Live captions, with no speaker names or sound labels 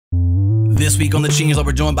This week on the Changelog,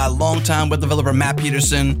 we're joined by longtime web developer Matt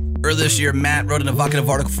Patterson. Earlier this year, Matt wrote an evocative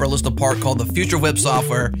article for a list apart called "The Future of Web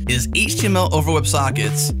Software is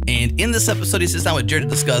HTML-over-WebSockets." And in this episode, he sits down with Jerod to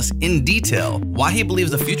discuss in detail why he believes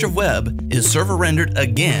the future of web is server-rendered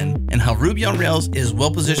again and how Ruby on Rails is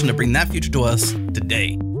well-positioned to bring that future to us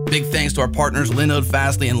today. Big thanks to our partners Linode,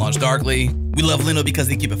 Fastly, and LaunchDarkly. We love Linode because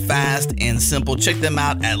they keep it fast and simple. Check them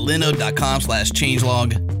out at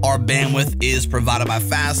linode.com/changelog. Our bandwidth is provided by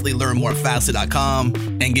Fastly. Learn more at fastly.com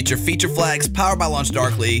and get your feature flags powered by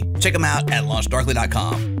LaunchDarkly. Check them out at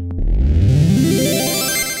launchdarkly.com.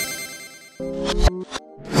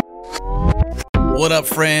 What up,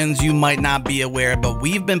 friends? You might not be aware, but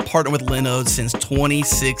we've been partnered with Linode since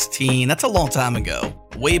 2016. That's a long time ago.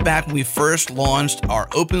 Way back when we first launched our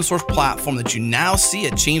open source platform that you now see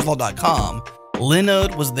at changelog.com,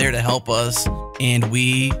 Linode was there to help us, and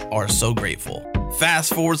we are so grateful.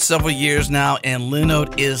 Fast forward several years now, and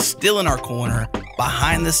Linode is still in our corner,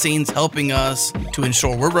 behind the scenes helping us to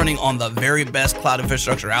ensure we're running on the very best cloud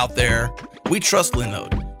infrastructure out there. We trust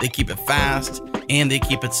Linode. They keep it fast, and they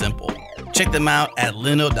keep it simple. Check them out at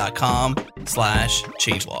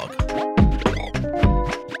linode.com/changelog.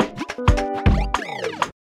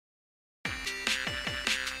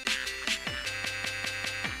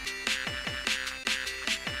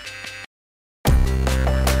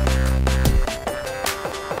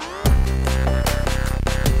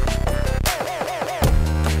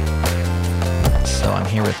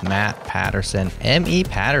 Here with Matt Patterson, M.E.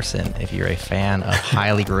 Patterson. If you're a fan of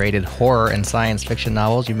highly graded horror and science fiction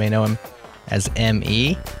novels, you may know him as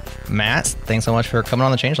M.E. Matt, thanks so much for coming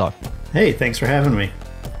on the Changelog. Hey, thanks for having me.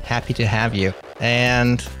 Happy to have you.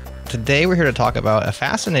 And today we're here to talk about a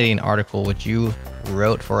fascinating article which you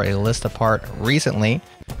wrote for a list apart recently,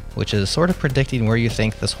 which is sort of predicting where you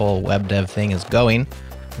think this whole web dev thing is going,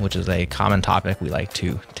 which is a common topic we like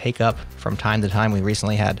to take up from time to time. We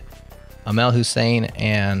recently had Amel Hussein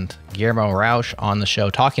and Guillermo Rauch on the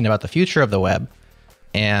show talking about the future of the web.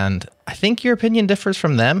 And I think your opinion differs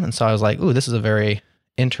from them. And so I was like, ooh, this is a very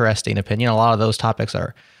interesting opinion. A lot of those topics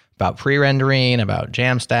are about pre-rendering, about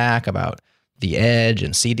Jamstack, about the edge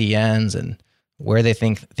and CDNs and where they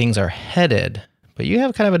think things are headed. But you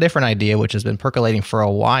have kind of a different idea, which has been percolating for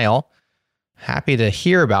a while. Happy to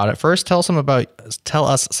hear about it. First, tell us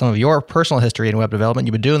some of your personal history in web development.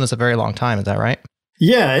 You've been doing this a very long time. Is that right?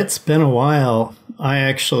 Yeah, it's been a while.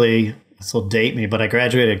 This will date me, but I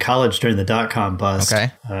graduated college during the dot-com bust,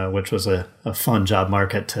 which was a fun job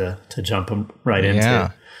market to jump right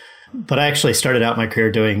into. But I actually started out my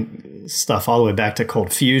career doing stuff all the way back to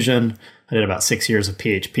Cold Fusion. I did about 6 years of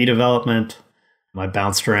PHP development. I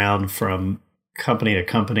bounced around from company to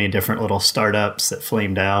company, different little startups that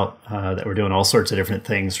flamed out that were doing all sorts of different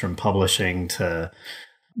things, from publishing to,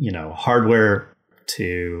 hardware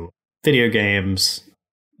to video games.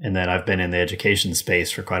 And then I've been in the education space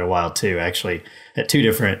for quite a while too, actually at two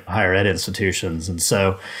different higher ed institutions. And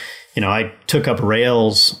so, I took up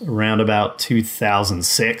Rails around about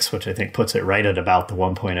 2006, which I think puts it right at about the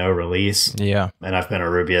 1.0 release. Yeah. And I've been a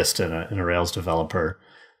Rubyist and a Rails developer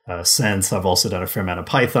since. I've also done a fair amount of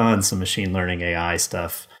Python, some machine learning AI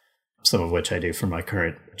stuff, some of which I do for my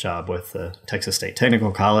current job with the Texas State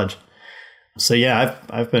Technical College. So yeah,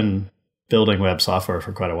 I've been building web software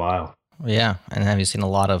for quite a while. Yeah. And have you seen a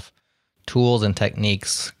lot of tools and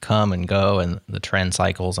techniques come and go and the trend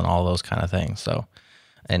cycles and all those kind of things? So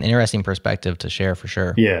an interesting perspective to share for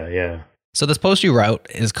sure. Yeah. So this post you wrote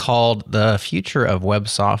is called "The Future of Web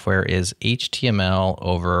Software is HTML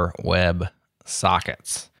over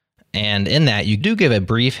WebSockets." And in that, you do give a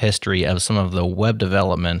brief history of some of the web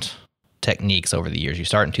development techniques over the years. You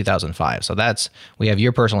start in 2005. So we have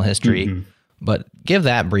your personal history. Mm-hmm. But give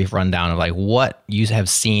that brief rundown of like what you have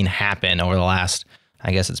seen happen over the last,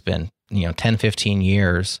 I guess it's been, 10, 15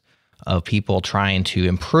 years of people trying to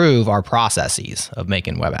improve our processes of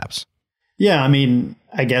making web apps. Yeah,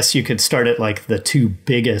 I guess you could start at like the two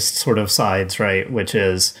biggest sort of sides, right? Which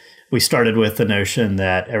is we started with the notion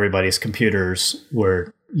that everybody's computers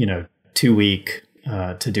were, too weak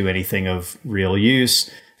to do anything of real use.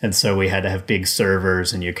 And so we had to have big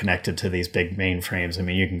servers, and you connected to these big mainframes.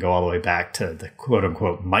 You can go all the way back to the quote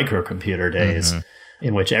unquote microcomputer days,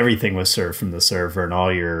 in which everything was served from the server and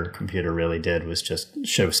all your computer really did was just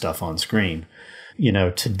show stuff on screen.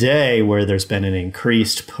 Today, where there's been an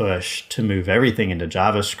increased push to move everything into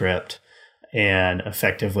JavaScript and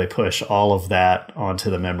effectively push all of that onto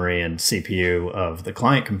the memory and CPU of the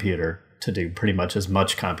client computer to do pretty much as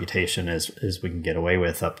much computation as we can get away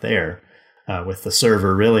with up there. With the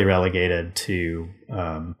server really relegated to,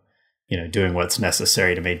 doing what's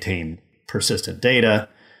necessary to maintain persistent data,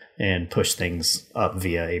 and push things up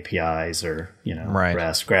via APIs or, Right.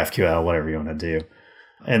 REST, GraphQL, whatever you want to do.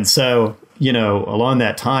 And so, along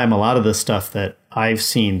that time, a lot of the stuff that I've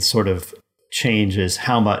seen sort of change is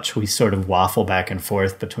how much we sort of waffle back and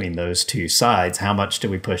forth between those two sides. How much do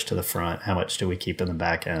we push to the front? How much do we keep in the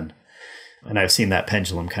back end? And I've seen that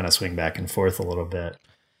pendulum kind of swing back and forth a little bit.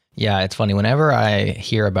 Yeah, it's funny. Whenever I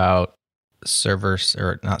hear about static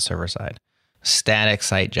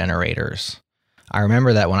site generators, I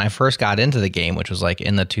remember that when I first got into the game, which was like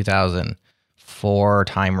in the 2004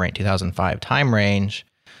 time range, 2005 time range,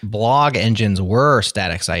 blog engines were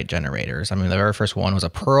static site generators. I mean, the very first one was a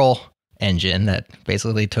Perl engine that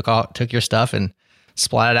basically took your stuff and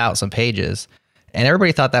splatted out some pages. And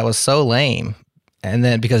everybody thought that was so lame. And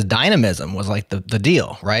then because dynamism was like the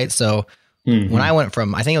deal, right? So when I went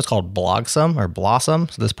from, I think it was called Blossom,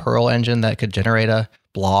 so this Perl engine that could generate a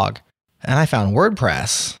blog, and I found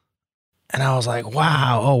WordPress. And I was like,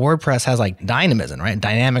 wow, WordPress has like dynamism, right?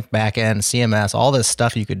 Dynamic backend, CMS, all this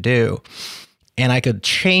stuff you could do. And I could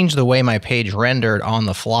change the way my page rendered on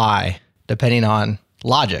the fly, depending on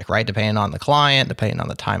logic, right? Depending on the client, depending on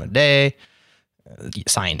the time of day,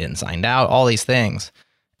 signed in, signed out, all these things.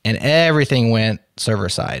 And everything went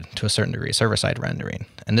server-side to a certain degree, server-side rendering.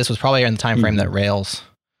 And this was probably in the time frame that Rails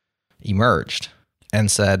emerged and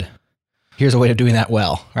said, here's a way of doing that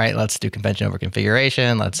well, right? Let's do convention over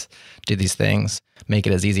configuration. Let's do these things, make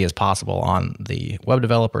it as easy as possible on the web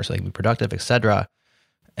developer so they can be productive, etc.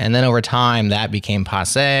 And then over time, that became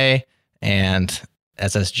passé, and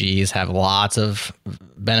SSGs have lots of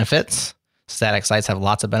benefits. Static sites have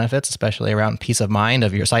lots of benefits, especially around peace of mind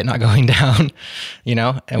of your site not going down,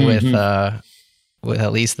 and with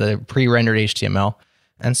at least the pre-rendered HTML.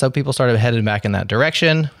 And so people started heading back in that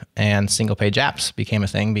direction, and single page apps became a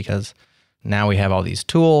thing because now we have all these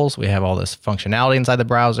tools, we have all this functionality inside the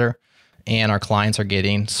browser, and our clients are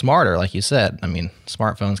getting smarter, like you said. I mean,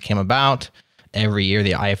 smartphones came about. Every year,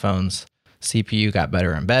 the iPhone's CPU got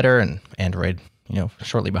better and better, and Android,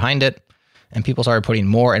 shortly behind it. And people started putting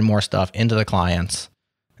more and more stuff into the clients.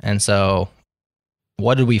 And so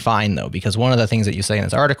what did we find, though? Because one of the things that you say in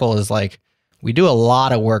this article is like, we do a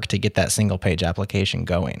lot of work to get that single page application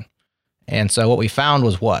going. And so what we found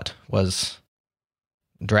was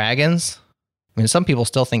dragons. I mean, some people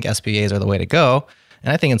still think SPAs are the way to go.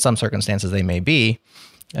 And I think in some circumstances they may be.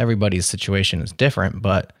 Everybody's situation is different.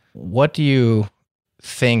 But what do you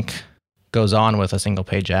think goes on with a single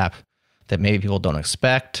page app that maybe people don't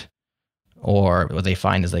expect, or what they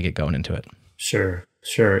find as they get going into it? Sure.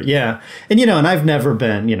 Yeah. And, and I've never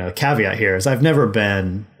been, caveat here is I've never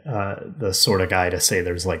been the sort of guy to say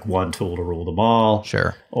there's like one tool to rule them all.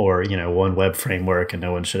 Sure. Or, one web framework and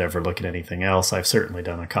no one should ever look at anything else. I've certainly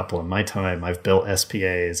done a couple in my time. I've built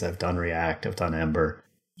SPAs. I've done React. I've done Ember.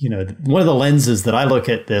 One of the lenses that I look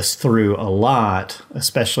at this through a lot,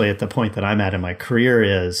 especially at the point that I'm at in my career,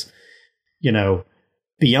 is,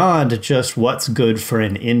 beyond just what's good for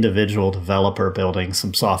an individual developer building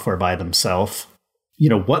some software by themselves,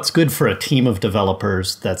 what's good for a team of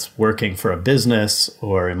developers that's working for a business,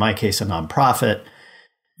 or in my case, a nonprofit,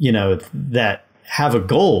 that have a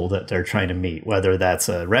goal that they're trying to meet, whether that's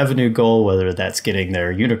a revenue goal, whether that's getting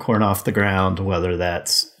their unicorn off the ground, whether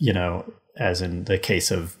that's, as in the case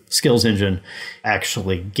of Skills Engine,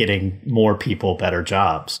 actually getting more people better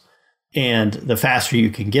jobs. And the faster you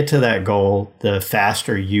can get to that goal, the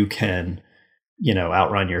faster you can,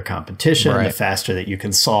 outrun your competition, right. The faster that you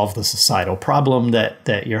can solve the societal problem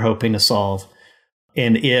that you're hoping to solve.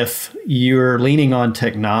 And if you're leaning on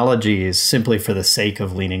technologies simply for the sake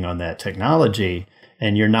of leaning on that technology,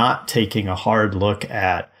 and you're not taking a hard look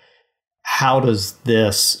at how does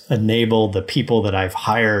this enable the people that I've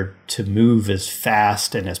hired to move as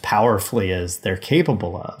fast and as powerfully as they're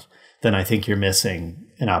capable of, then I think you're missing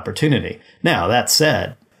an opportunity. Now, that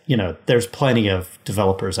said, there's plenty of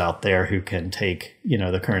developers out there who can take,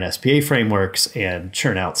 the current SPA frameworks and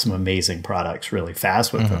churn out some amazing products really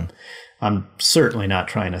fast with them. I'm certainly not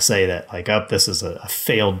trying to say that like, this is a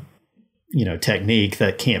failed, technique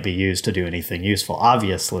that can't be used to do anything useful.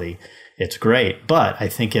 Obviously, it's great, but I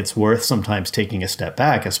think it's worth sometimes taking a step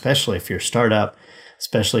back, especially if you're a startup,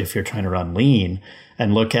 especially if you're trying to run lean,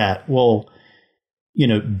 and look at, well,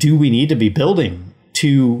 do we need to be building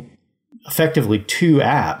effectively two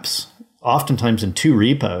apps, oftentimes in two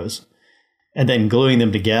repos, and then gluing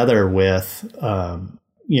them together with,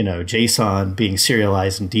 JSON being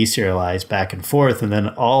serialized and deserialized back and forth, and then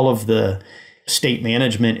all of the state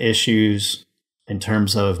management issues in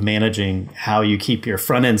terms of managing how you keep your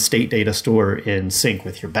front-end state data store in sync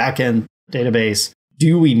with your back-end database?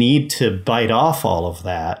 Do we need to bite off all of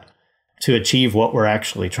that to achieve what we're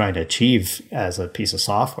actually trying to achieve as a piece of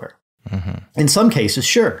software. In some cases,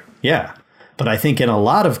 sure, yeah. But I think in a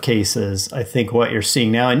lot of cases, I think what you're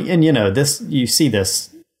seeing now, and you know, this, you see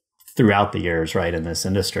this throughout the years, right, in this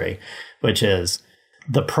industry, which is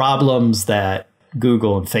the problems that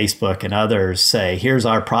Google and Facebook and others say, here's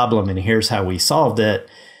our problem and here's how we solved it.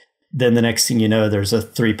 Then the next thing you know, there's a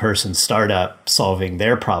 3-person startup solving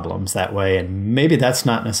their problems that way. And maybe that's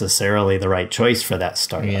not necessarily the right choice for that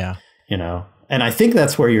startup, you know? And I think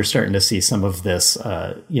that's where you're starting to see some of this,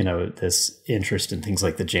 you know, this interest in things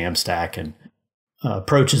like the Jamstack and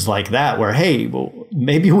approaches like that, where, hey, well,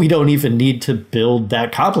 maybe we don't even need to build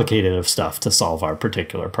that complicated of stuff to solve our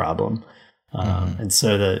particular problem. And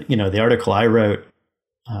so the article I wrote,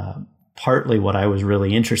 partly what I was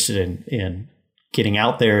really interested in getting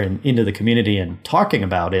out there and into the community and talking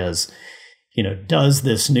about is, you know, does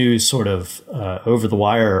this new sort of over the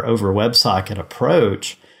wire, over WebSocket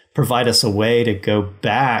approach provide us a way to go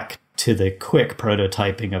back to the quick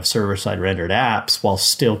prototyping of server-side rendered apps while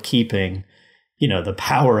still keeping, you know, the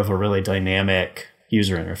power of a really dynamic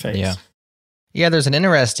user interface? Yeah, there's an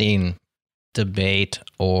interesting debate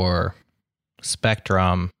or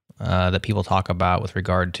spectrum that people talk about with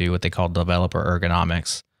regard to what they call developer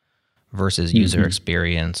ergonomics versus user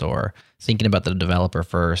experience, or thinking about the developer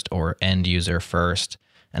first or end user first.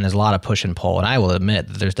 And there's a lot of push and pull. And I will admit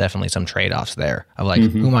that there's definitely some trade-offs there of like,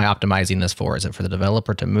 who am I optimizing this for? Is it for the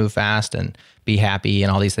developer to move fast and be happy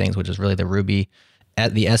and all these things, which is really the Ruby.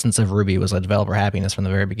 The essence of Ruby was like developer happiness from the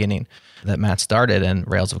very beginning that Matt started. And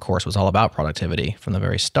Rails, of course, was all about productivity from the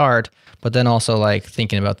very start. But then also like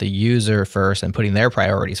thinking about the user first and putting their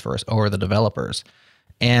priorities first over the developers.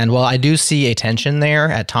 And while I do see a tension there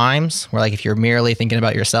at times where like if you're merely thinking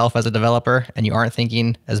about yourself as a developer and you aren't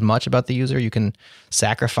thinking as much about the user, you can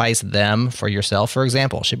sacrifice them for yourself, for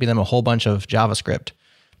example, shipping them a whole bunch of JavaScript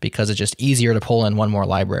because it's just easier to pull in one more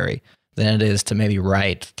library than it is to maybe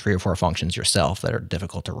write 3 or 4 functions yourself that are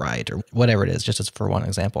difficult to write or whatever it is, just as for one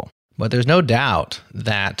example. But there's no doubt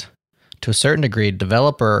that to a certain degree,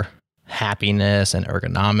 developer happiness and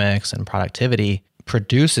ergonomics and productivity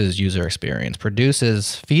produces user experience,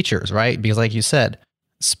 produces features, right? Because like you said,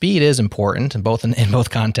 speed is important in both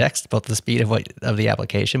contexts, both the speed of the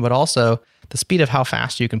application, but also the speed of how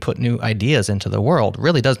fast you can put new ideas into the world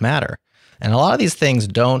really does matter. And a lot of these things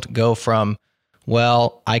don't go from,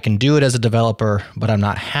 well, I can do it as a developer, but I'm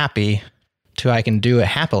not happy, to I can do it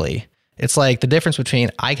happily. It's like the difference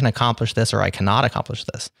between I can accomplish this or I cannot accomplish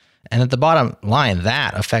this. And at the bottom line,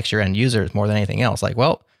 that affects your end users more than anything else. Like,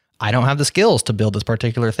 well, I don't have the skills to build this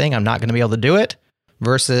particular thing. I'm not going to be able to do it,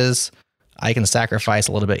 versus I can sacrifice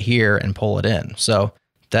a little bit here and pull it in. So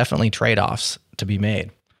definitely trade-offs to be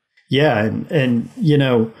made. Yeah. And you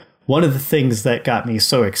know, one of the things that got me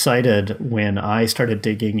so excited when I started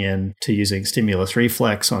digging into using stimulus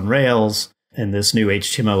reflex on Rails and this new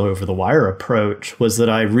HTML over the wire approach was that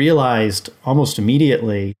I realized almost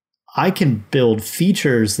immediately I can build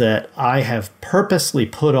features that I have purposely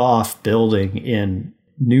put off building in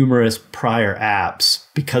numerous prior apps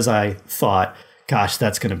because I thought, gosh,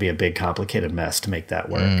 that's going to be a big complicated mess to make that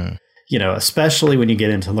work. You know, especially when you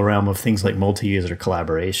get into the realm of things like multi-user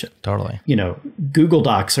collaboration. Totally. You know, Google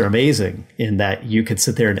Docs are amazing in that you could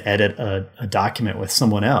sit there and edit a document with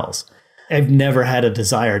someone else. I've never had a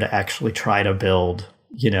desire to actually try to build,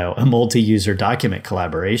 you know, a multi-user document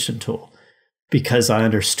collaboration tool because I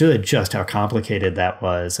understood just how complicated that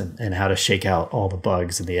was and how to shake out all the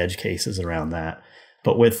bugs and the edge cases around that.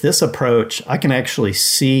 But with this approach, I can actually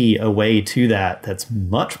see a way to that that's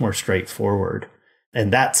much more straightforward.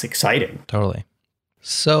 And that's exciting. Totally.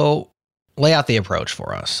 So lay out the approach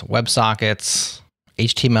for us. WebSockets,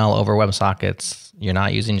 HTML over WebSockets. You're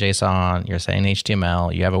not using JSON. You're saying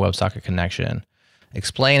HTML. You have a WebSocket connection.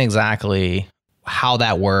 Explain exactly how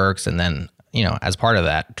that works. And then, you know, as part of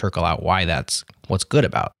that, trickle out why that's what's good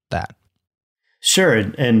about that. Sure.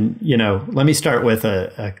 And you know, let me start with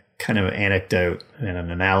a kind of anecdote and an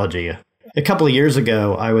analogy. A couple of years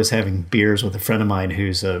ago, I was having beers with a friend of mine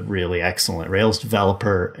who's a really excellent Rails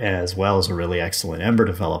developer as well as a really excellent Ember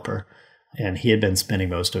developer. And he had been spending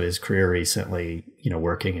most of his career recently, you know,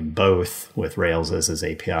 working in both with Rails as his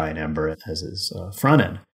API and Ember as his front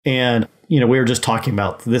end. And, you know, we were just talking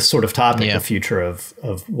about this sort of topic, the future of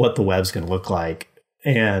what the web's going to look like.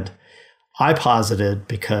 And I posited,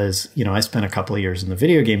 because, you know, I spent a couple of years in the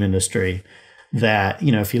video game industry, that,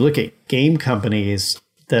 you know, if you look at game companies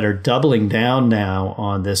that are doubling down now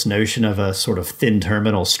on this notion of a sort of thin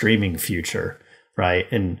terminal streaming future, right?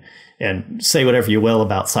 And say whatever you will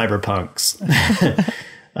about Cyberpunk's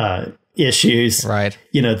issues, right?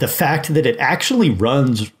 You know, the fact that it actually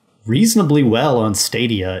runs reasonably well on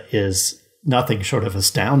Stadia is nothing short of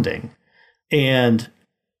astounding. And,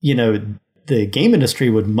 the game industry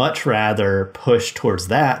would much rather push towards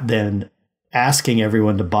that than asking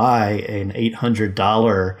everyone to buy an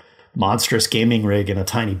 $800 monstrous gaming rig in a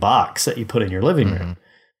tiny box that you put in your living room,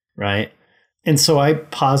 right? And so I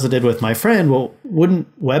posited with my friend, well, wouldn't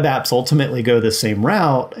web apps ultimately go the same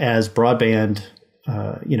route as broadband,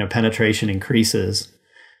 penetration increases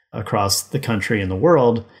across the country and the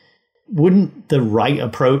world? Wouldn't the right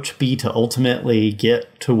approach be to ultimately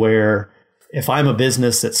get to where if I'm a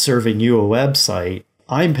business that's serving you a website,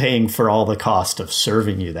 I'm paying for all the cost of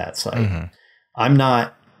serving you that site. I'm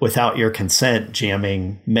not, without your consent,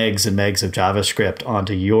 jamming megs and megs of JavaScript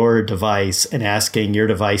onto your device and asking your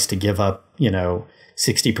device to give up,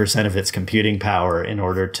 60% of its computing power in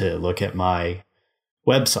order to look at my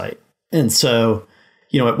website. And so,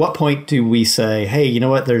 at what point do we say, hey, you know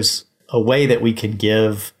what, there's a way that we can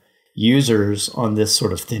give users on this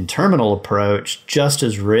sort of thin terminal approach just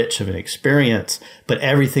as rich of an experience, but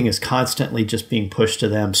everything is constantly just being pushed to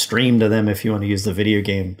them, streamed to them, if you want to use the video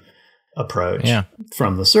game approach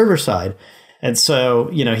from the server side. And so,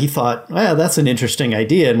 he thought, well, that's an interesting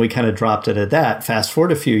idea. And we kind of dropped it at that. Fast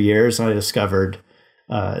forward a few years, and I discovered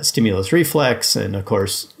Stimulus Reflex. And of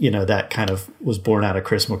course, that kind of was born out of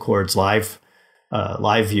Chris McCord's live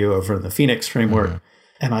view over in the Phoenix framework.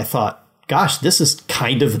 And I thought, gosh, this is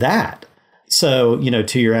kind of that. So,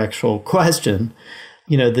 to your actual question,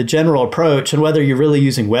 the general approach, and whether you're really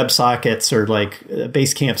using WebSockets or like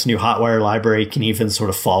Basecamp's new Hotwire library can even sort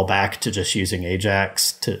of fall back to just using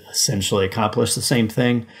Ajax to essentially accomplish the same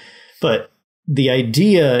thing. But the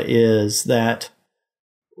idea is that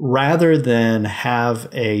rather than have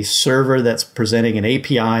a server that's presenting an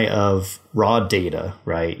API of raw data,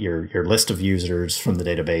 right, your list of users from the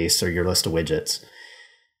database or your list of widgets,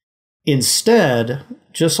 instead,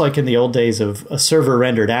 just like in the old days of a server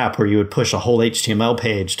rendered app where you would push a whole HTML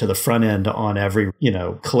page to the front end on every,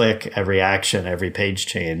 click, every action, every page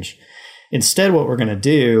change. Instead, what we're going to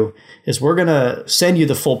do is we're going to send you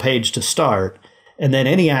the full page to start. And then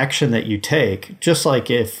any action that you take, just like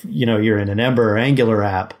if, you're in an Ember or Angular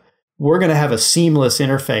app, we're going to have a seamless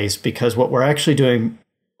interface because what we're actually doing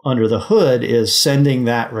under the hood is sending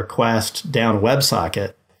that request down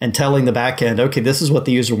WebSocket and telling the backend, okay, this is what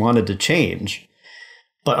the user wanted to change.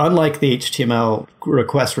 But unlike the HTML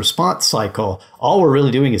request response cycle, all we're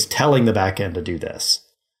really doing is telling the backend to do this,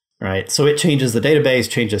 right? So it changes the database,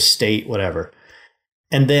 changes state, whatever.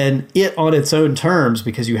 And then it on its own terms,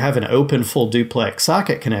 because you have an open full duplex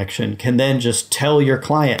socket connection, can then just tell your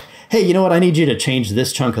client, hey, you know what? I need you to change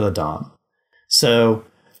this chunk of the DOM. So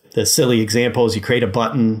the silly example is you create a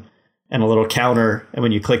button and a little counter. And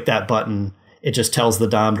when you click that button, it just tells the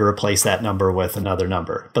DOM to replace that number with another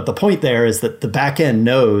number. But the point there is that the backend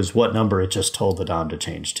knows what number it just told the DOM to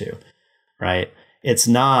change to, right? It's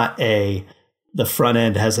not the front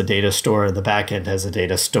end has a data store and the back end has a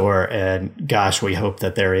data store, and gosh, we hope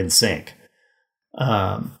that they're in sync,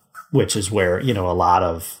 which is where, a lot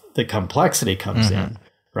of the complexity comes in,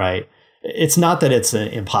 right? It's not that it's an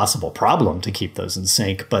impossible problem to keep those in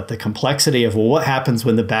sync, but the complexity of, well, what happens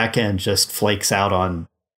when the back end just flakes out on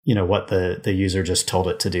what the user just told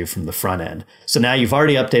it to do from the front end. So now you've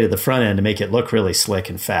already updated the front end to make it look really slick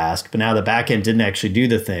and fast, but now the back end didn't actually do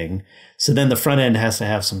the thing. So then the front end has to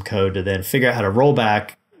have some code to then figure out how to roll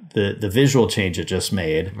back the visual change it just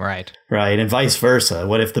made. Right. Right. And vice versa.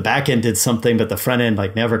 What if the back end did something, but the front end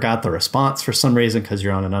never got the response for some reason because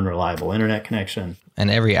you're on an unreliable internet connection?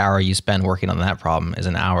 And every hour you spend working on that problem is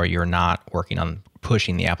an hour you're not working on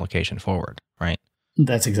pushing the application forward, right?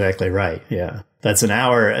 That's exactly right. Yeah. That's an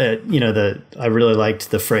hour. I really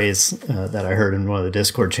liked the phrase that I heard in one of the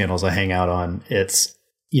Discord channels I hang out on. It's,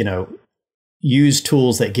 use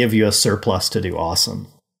tools that give you a surplus to do awesome.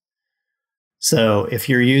 So if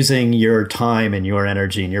you're using your time and your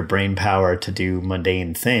energy and your brain power to do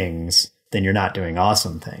mundane things, then you're not doing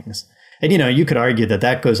awesome things. And, you could argue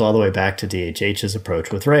that goes all the way back to DHH's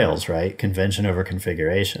approach with Rails, right? Convention over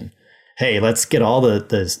configuration. Hey, let's get all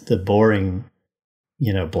the boring,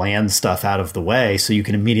 bland stuff out of the way so you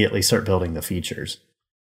can immediately start building the features.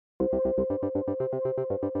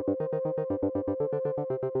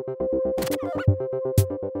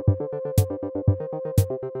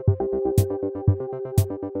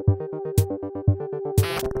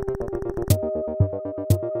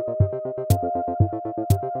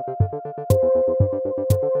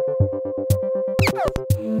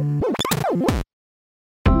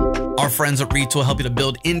 Our friends at Retool help you to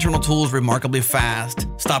build internal tools remarkably fast.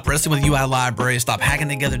 Stop wrestling with UI libraries, stop hacking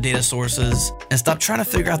together data sources, and stop trying to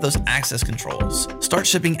figure out those access controls. Start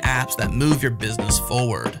shipping apps that move your business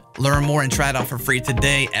forward. Learn more and try it out for free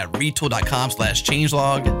today at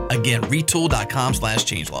retool.com/changelog. Again,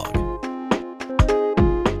 retool.com/changelog.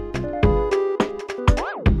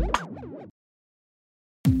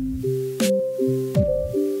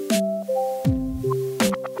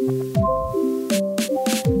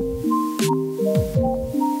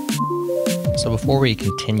 So before we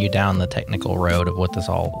continue down the technical road of what this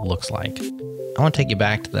all looks like, I want to take you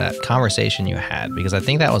back to that conversation you had, because I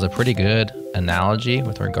think that was a pretty good analogy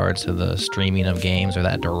with regards to the streaming of games, or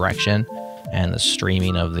that direction, and the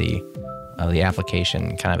streaming of the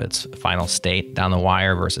application, kind of its final state down the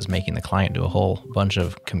wire versus making the client do a whole bunch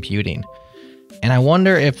of computing. And I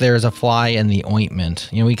wonder if there's a fly in the ointment.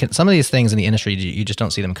 You know, some of these things in the industry, you just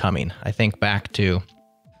don't see them coming. I think back to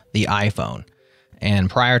the iPhone.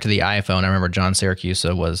 And prior to the iPhone, I remember John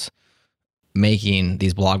Siracusa was making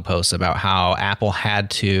these blog posts about how Apple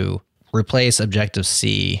had to replace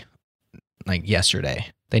Objective-C like yesterday.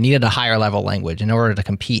 They needed a higher level language in order to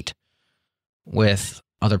compete with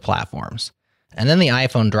other platforms. And then the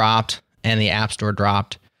iPhone dropped and the App Store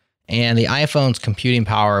dropped, and the iPhone's computing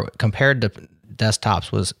power compared to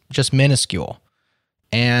desktops was just minuscule.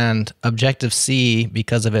 And Objective-C,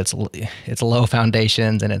 because of its low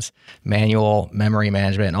foundations and its manual memory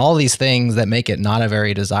management and all these things that make it not a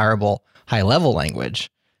very desirable high-level language,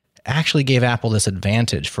 actually gave Apple this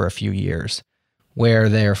advantage for a few years, where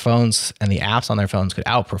their phones and the apps on their phones could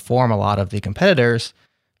outperform a lot of the competitors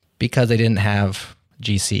because they didn't have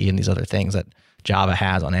GC and these other things that Java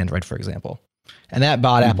has on Android, for example. And that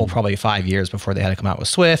bought Apple probably 5 years before they had to come out with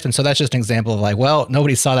Swift. And so that's just an example of like, well,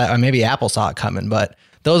 nobody saw that. Or maybe Apple saw it coming, but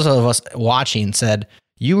those of us watching said,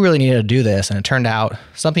 you really needed to do this. And it turned out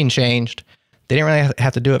something changed. They didn't really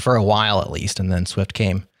have to do it for a while at least. And then Swift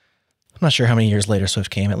came. I'm not sure how many years later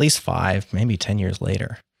Swift came, at least 5, maybe 10 years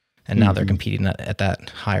later. And now they're competing at that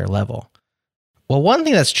higher level. Well, one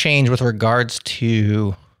thing that's changed with regards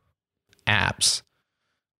to apps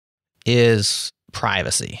is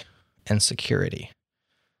privacy and security.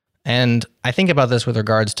 And I think about this with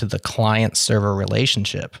regards to the client-server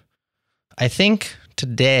relationship. I think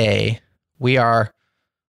today we are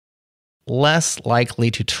less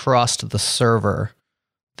likely to trust the server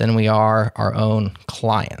than we are our own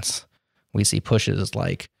clients. We see pushes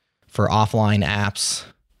like for offline apps.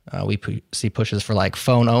 We see pushes for like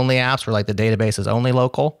phone-only apps where like the database is only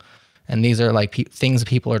local. And these are like things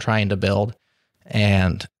people are trying to build.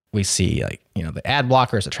 And we see like, you know, the ad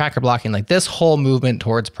blockers, the tracker blocking, like this whole movement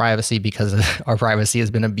towards privacy, because our privacy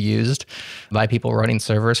has been abused by people running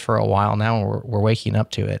servers for a while now, and we're waking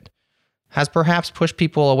up to it, has perhaps pushed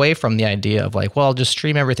people away from the idea of like, well, I'll just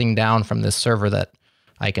stream everything down from this server that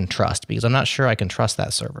I can trust, because I'm not sure I can trust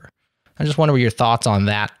that server. I just wonder what your thoughts on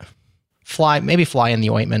that fly in the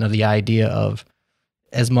ointment of the idea of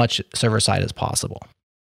as much server side as possible.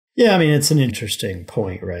 Yeah, I mean, it's an interesting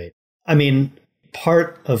point, right? I mean,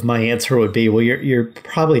 part of my answer would be, well, you're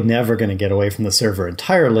probably never going to get away from the server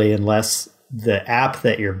entirely unless the app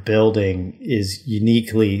that you're building is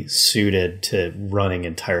uniquely suited to running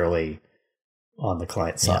entirely on the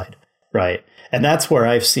client side, right? And that's where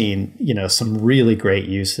I've seen, you know, some really great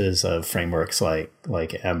uses of frameworks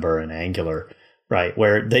like Ember and Angular, right?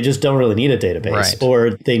 Where they just don't really need a database,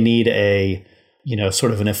 or they need a, you know,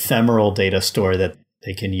 sort of an ephemeral data store that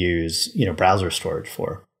they can use, you know, browser storage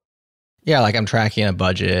for. Yeah, like I'm tracking a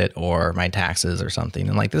budget or my taxes or something.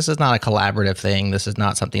 And like, this is not a collaborative thing. This is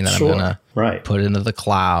not something that I'm going to put into the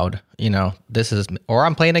cloud. You know, this is, or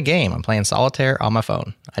I'm playing a game. I'm playing solitaire on my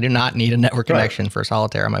phone. I do not need a network connection for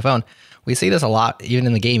solitaire on my phone. We see this a lot, even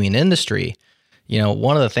in the gaming industry. You know,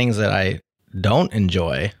 one of the things that I don't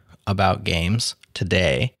enjoy about games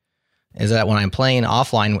today is that when I'm playing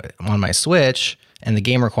offline on my Switch and the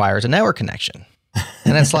game requires a network connection.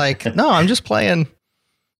 And it's like, no, I'm just playing,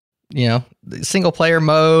 you know, single player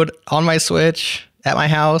mode on my Switch at my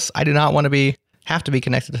house. I do not want to have to be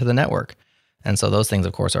connected to the network. And so those things,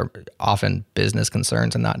 of course, are often business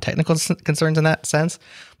concerns and not technical concerns in that sense.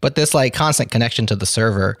 But this like constant connection to the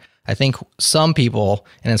server, I think some people,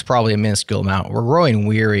 and it's probably a minuscule amount, we're growing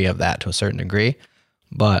weary of that to a certain degree.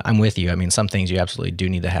 But I'm with you. I mean, some things you absolutely do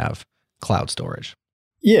need to have cloud storage.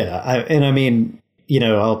 Yeah. I mean, you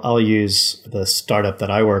know, I'll use the startup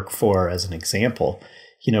that I work for as an example.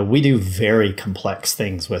 You know, we do very complex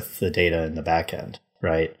things with the data in the back end,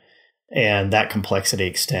 right? And that complexity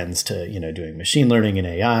extends to, you know, doing machine learning and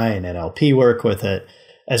AI and NLP work with it,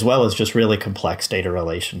 as well as just really complex data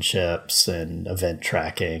relationships and event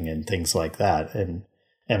tracking and things like that. And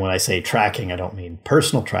And when I say tracking, I don't mean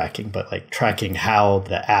personal tracking, but like tracking how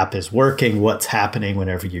the app is working, what's happening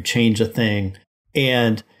whenever you change a thing.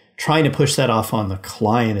 And trying to push that off on the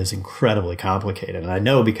client is incredibly complicated. And I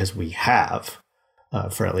know because we have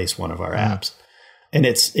for at least one of our apps. And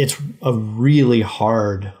it's a really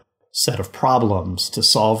hard set of problems to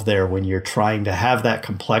solve there when you're trying to have that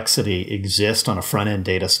complexity exist on a front-end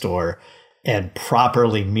data store and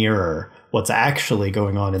properly mirror what's actually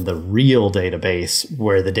going on in the real database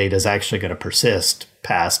where the data is actually going to persist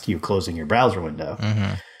past you closing your browser window.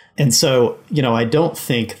 And so, I don't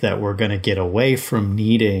think that we're going to get away from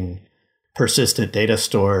needing persistent data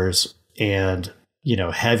stores and,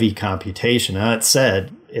 heavy computation. Now, that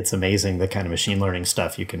said, it's amazing the kind of machine learning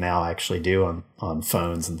stuff you can now actually do on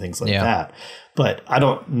phones and things like that. But I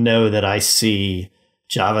don't know that I see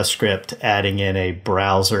JavaScript adding in a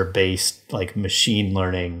browser-based like machine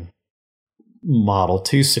learning model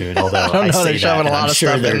too soon. Although I don't know, they're shoving a lot of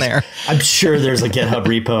stuff in there. I'm sure there's a GitHub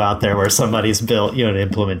repo out there where somebody's built, an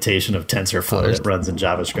implementation of TensorFlow that runs in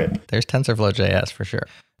JavaScript. There's TensorFlow JS for sure.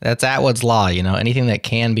 That's Atwood's law. Anything that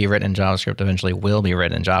can be written in JavaScript eventually will be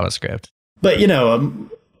written in JavaScript. But,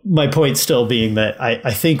 my point still being that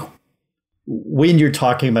I think when you're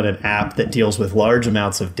talking about an app that deals with large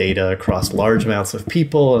amounts of data across large amounts of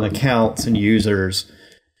people and accounts and users,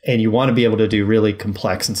 and you want to be able to do really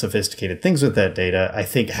complex and sophisticated things with that data, I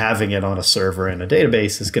think having it on a server in a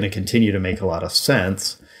database is going to continue to make a lot of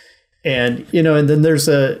sense. And, and then there's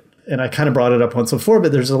and I kind of brought it up once before,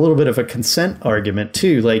 but there's a little bit of a consent argument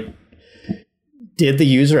too. Like, did the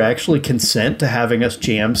user actually consent to having us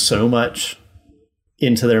jam so much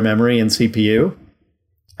into their memory and CPU?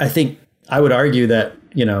 I think I would argue that,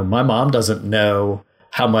 my mom doesn't know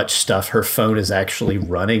how much stuff her phone is actually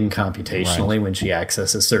running computationally when she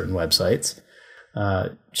accesses certain websites.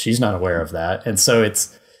 She's not aware of that. And so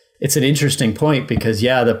it's an interesting point because,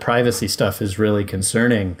 the privacy stuff is really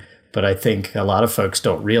concerning. But I think a lot of folks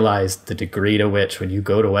don't realize the degree to which when you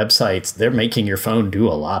go to websites, they're making your phone do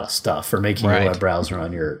a lot of stuff or making your web browser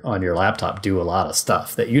on your laptop do a lot of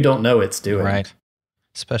stuff that you don't know it's doing. Right.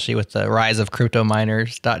 Especially with the rise of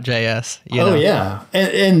cryptominers.js. Oh, yeah.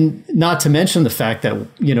 And not to mention the fact that,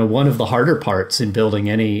 one of the harder parts in building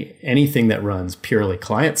anything that runs purely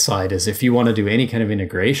client side is if you want to do any kind of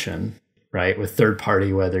integration, right, with third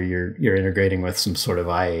party, whether you're integrating with some sort of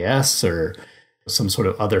IaaS or some sort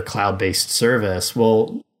of other cloud-based service,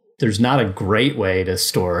 well, there's not a great way to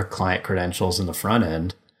store client credentials in the front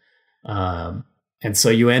end. And so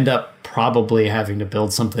you end up probably having to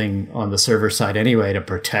build something on the server side anyway to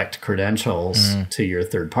protect credentials to your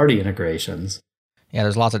third-party integrations. Yeah,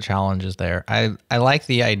 there's lots of challenges there. I like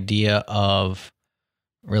the idea of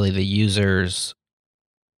really the user's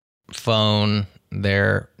phone,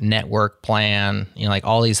 their network plan, like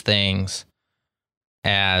all these things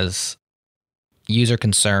as user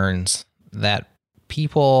concerns that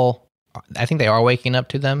people, I think they are waking up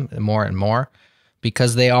to them more and more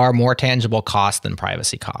because they are more tangible costs than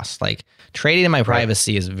privacy costs. Like trading in my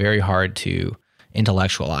privacy is very hard to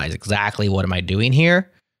intellectualize exactly what am I doing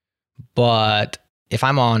here. But if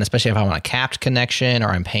I'm on, especially if I'm on a capped connection or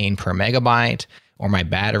I'm paying per megabyte or my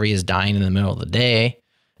battery is dying in the middle of the day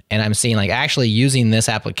and I'm seeing like actually using this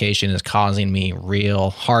application is causing me real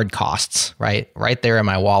hard costs, right there in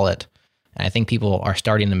my wallet. And I think people are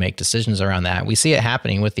starting to make decisions around that. We see it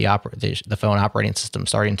happening with the phone operating system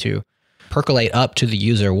starting to percolate up to the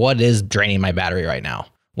user. What is draining my battery right now?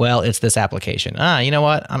 Well, it's this application. You know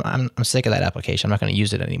what? I'm sick of that application. I'm not going to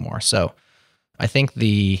use it anymore. So I think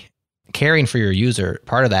the caring for your user,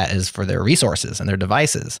 part of that is for their resources and their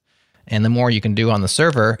devices. And the more you can do on the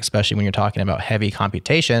server, especially when you're talking about heavy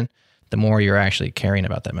computation, the more you're actually caring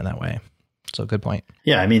about them in that way. So good point.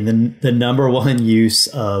 Yeah, I mean, the number one use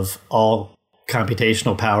of all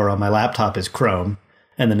computational power on my laptop is Chrome.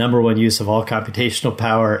 And the number one use of all computational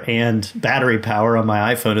power and battery power on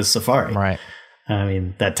my iPhone is Safari. Right. I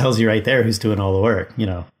mean, that tells you right there who's doing all the work,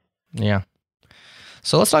 Yeah.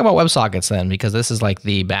 So let's talk about WebSockets then, because this is like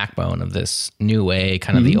the backbone of this new way,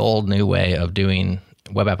 kind of the old new way of doing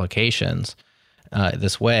web applications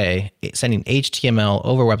this way, sending HTML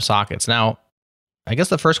over WebSockets. Now, I guess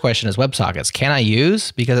the first question is WebSockets. Can I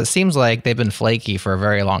use? Because it seems like they've been flaky for a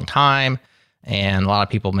very long time. And a lot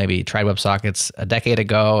of people maybe tried WebSockets a decade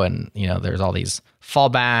ago. And, there's all these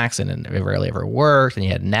fallbacks and it rarely ever worked. And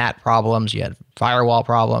you had NAT problems. You had firewall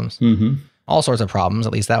problems. All sorts of problems.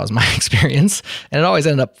 At least that was my experience. And it always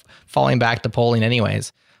ended up falling back to polling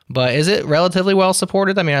anyways. But is it relatively well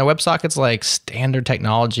supported? I mean, are WebSockets like standard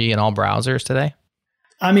technology in all browsers today?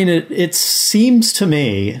 I mean, it seems to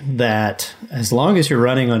me that as long as you're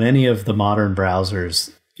running on any of the modern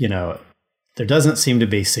browsers, there doesn't seem to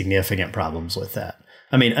be significant problems with that.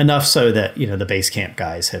 I mean, enough so that, the Basecamp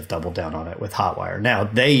guys have doubled down on it with Hotwire. Now,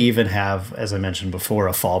 they even have, as I mentioned before,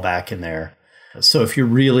 a fallback in there. So if you're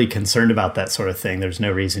really concerned about that sort of thing, there's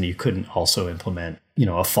no reason you couldn't also implement,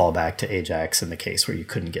 a fallback to Ajax in the case where you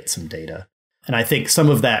couldn't get some data. And I think some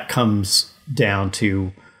of that comes down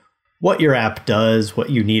to what your app does, what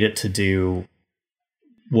you need it to do,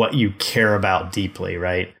 what you care about deeply,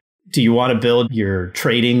 right? Do you want to build your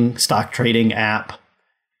stock trading app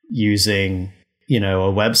using, a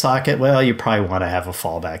WebSocket? Well, you probably want to have a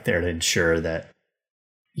fallback there to ensure that,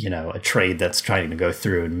 a trade that's trying to go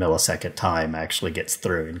through in millisecond time actually gets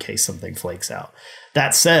through in case something flakes out.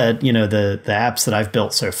 That said, the apps that I've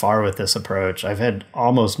built so far with this approach, I've had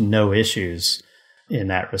almost no issues in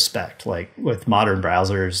that respect. Like with modern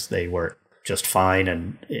browsers, they work just fine.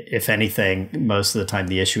 And if anything, most of the time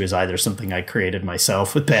the issue is either something I created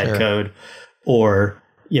myself with bad code or,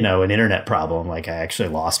 an internet problem. Like I actually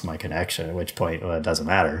lost my connection, at which point, it doesn't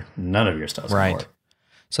matter. None of your stuff's going to work.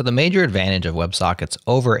 So the major advantage of WebSockets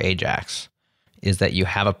over Ajax is that you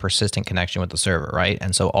have a persistent connection with the server, right?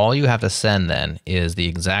 And so all you have to send then is the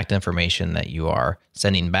exact information that you are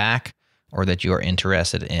sending back or that you are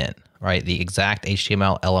interested in, right? The exact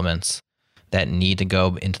HTML elements that need to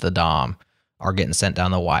go into the DOM are getting sent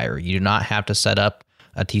down the wire. You do not have to set up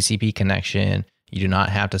a TCP connection. You do not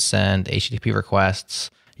have to send HTTP requests.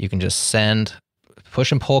 You can just send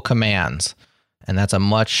push and pull commands. And that's a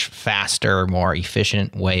much faster, more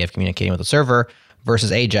efficient way of communicating with the server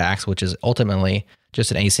versus Ajax, which is ultimately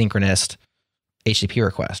just an asynchronous HTTP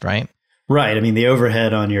request, right? Right. I mean, the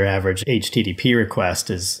overhead on your average HTTP request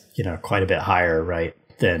is, quite a bit higher, right,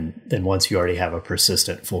 than once you already have a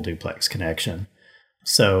persistent full duplex connection.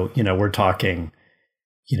 So, we're talking,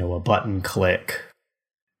 a button click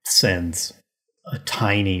sends a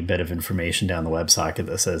tiny bit of information down the WebSocket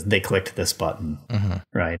that says they clicked this button,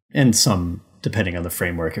 right? And depending on the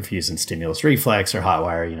framework, if you're using Stimulus Reflex or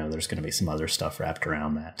Hotwire, there's going to be some other stuff wrapped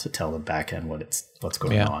around that to tell the backend what's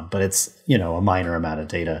going on. But it's, a minor amount of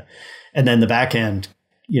data. And then the backend,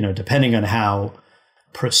 depending on how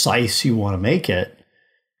precise you want to make it,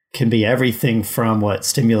 can be everything from what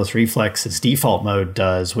Stimulus Reflex's default mode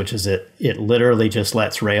does, which is it literally just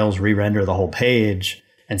lets Rails re-render the whole page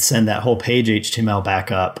and send that whole page HTML back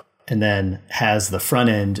up, and then has the front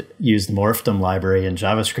end use the Morphdom library in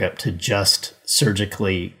JavaScript to just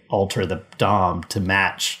surgically alter the DOM to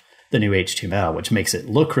match the new HTML, which makes it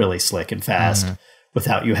look really slick and fast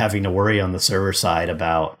without you having to worry on the server side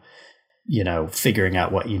about, figuring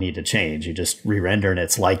out what you need to change. You just re-render and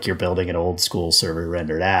it's like you're building an old school server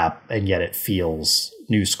rendered app, and yet it feels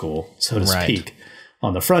new school, so to speak,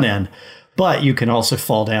 on the front end. But you can also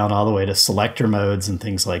fall down all the way to selector modes and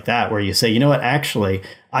things like that, where you say, actually,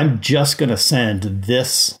 I'm just going to send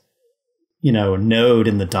this, node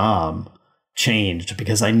in the DOM changed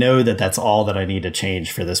because I know that that's all that I need to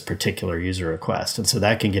change for this particular user request. And so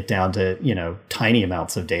that can get down to, tiny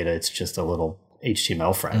amounts of data. It's just a little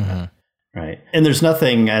HTML fragment, right? And there's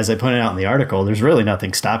nothing, as I pointed out in the article, there's really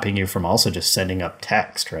nothing stopping you from also just sending up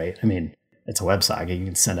text, right? I mean, it's a WebSocket. You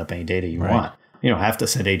can send up any data you want. You don't have to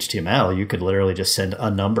send HTML. You could literally just send a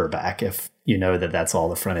number back if you know that that's all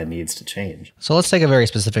the front end needs to change. So let's take a very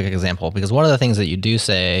specific example, because one of the things that you do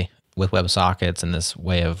say with WebSockets and this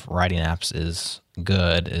way of writing apps is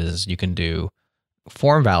good is you can do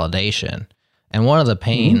form validation. And one of the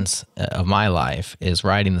pains of my life is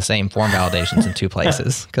writing the same form validations in two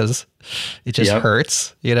places because it just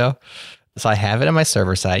hurts, So I have it on my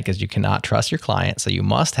server side because you cannot trust your client. So you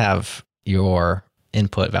must have your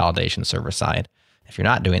input validation server side. If you're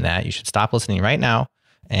not doing that, you should stop listening right now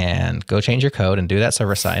and go change your code and do that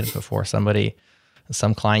server side before some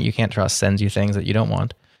client you can't trust sends you things that you don't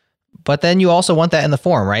want. But then you also want that in the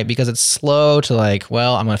form, right? Because it's slow to I'm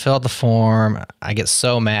going to fill out the form. I get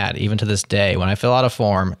so mad even to this day when I fill out a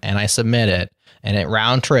form and I submit it and it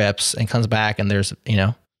round trips and comes back and there's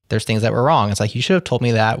things that were wrong. It's like, you should have told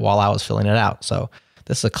me that while I was filling it out. So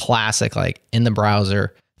this is a classic, in the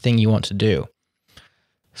browser thing you want to do.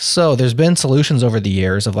 So there's been solutions over the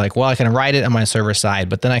years of I can write it on my server side,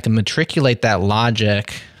 but then I can matriculate that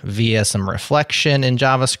logic via some reflection in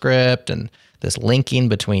JavaScript and this linking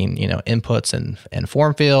between, inputs and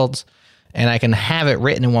form fields. And I can have it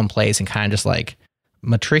written in one place and kind of just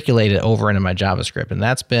matriculate it over into my JavaScript. And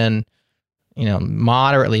that's been,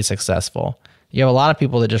 moderately successful. You have a lot of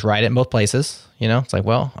people that just write it in both places. It's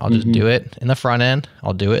I'll just do it in the front end.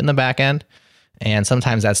 I'll do it in the back end. And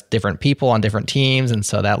sometimes that's different people on different teams. And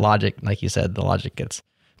so that logic, like you said, the logic gets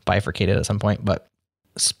bifurcated at some point. But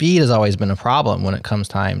speed has always been a problem when it comes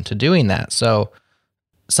time to doing that. So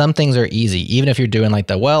some things are easy, even if you're doing like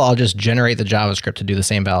I'll just generate the JavaScript to do the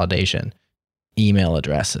same validation. Email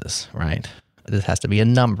addresses, right? This has to be a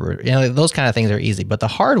number. Those kind of things are easy. But the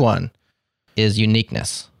hard one is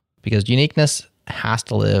uniqueness, because uniqueness has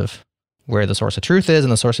to live where the source of truth is,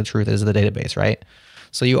 and the source of truth is the database, right?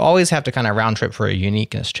 So you always have to kind of round trip for a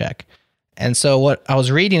uniqueness check. And so what I was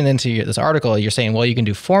reading into this article, you're saying, well, you can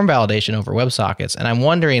do form validation over WebSockets. And I'm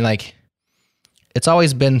wondering, like, it's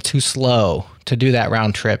always been too slow to do that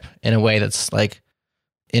round trip in a way that's like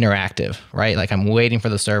interactive, right? Like I'm waiting for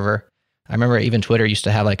the server. I remember even Twitter used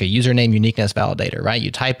to have like a username uniqueness validator, right?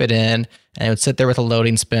 You type it in and it would sit there with a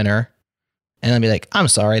loading spinner and then be like, I'm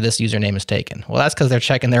sorry, this username is taken. Well, that's because they're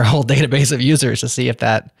checking their whole database of users to see if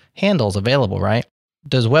that handle is available, right?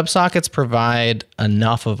 Does WebSockets provide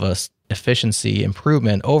enough of a efficiency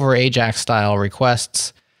improvement over AJAX style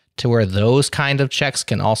requests to where those kind of checks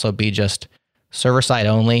can also be just server side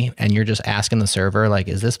only, and you're just asking the server, like,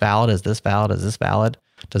 is this valid? Is this valid? Is this valid?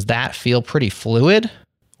 Does that feel pretty fluid?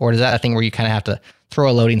 Or is that a thing where you kind of have to throw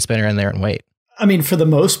a loading spinner in there and wait? I mean, for the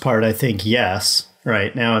most part, I think yes.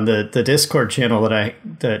 Right now in the Discord channel that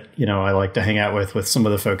I like to hang out with some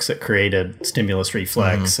of the folks that created Stimulus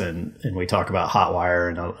Reflex, and we talk about Hotwire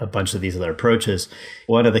and a bunch of these other approaches.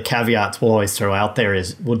 One of the caveats we'll always throw out there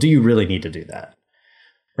is, well, do you really need to do that?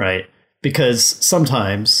 Right? Because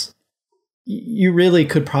sometimes you really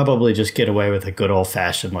could probably just get away with a good old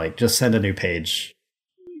fashioned, like, just send a new page,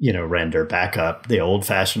 render back up the old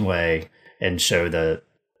fashioned way and show the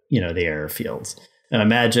error fields. And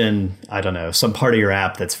imagine, I don't know, some part of your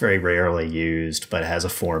app that's very rarely used, but has a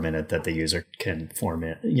form in it that the user can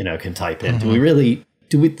can type in.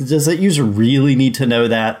 Does that user really need to know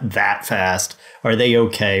that fast? Are they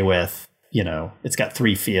okay with, it's got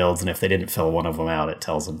 3 fields, and if they didn't fill one of them out, it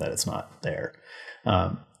tells them that it's not there.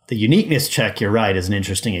 The uniqueness check, you're right, is an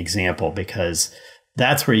interesting example, because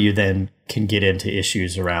that's where you then can get into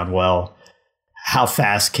issues around, well, how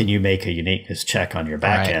fast can you make a uniqueness check on your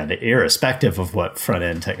backend, right, irrespective of what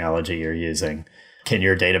front-end technology you're using? Can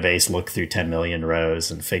your database look through 10 million rows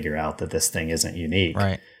and figure out that this thing isn't unique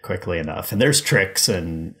quickly enough? And there's tricks,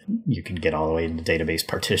 and you can get all the way into database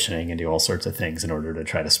partitioning and do all sorts of things in order to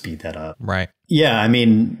try to speed that up. Right. Yeah, I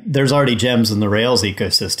mean, there's already gems in the Rails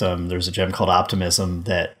ecosystem. There's a gem called Optimism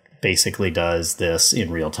that basically does this in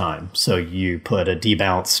real time. So you put a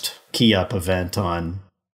debounced key up event on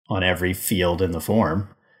every field in the form,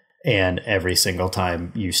 and every single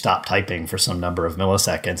time you stop typing for some number of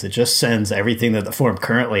milliseconds, it just sends everything that the form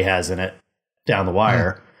currently has in it down the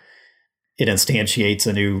wire. It instantiates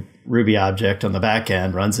a new Ruby object on the back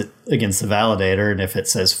end, runs it against the validator, and if it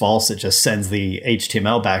says false, it just sends the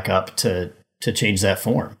HTML back up to change that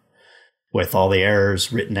form with all the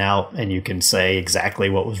errors written out, and you can say exactly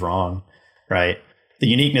what was wrong, right? The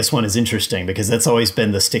uniqueness one is interesting because that's always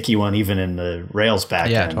been the sticky one, even in the Rails backend.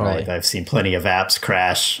 Yeah, totally. Right? I've seen plenty of apps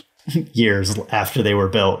crash years after they were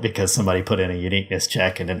built because somebody put in a uniqueness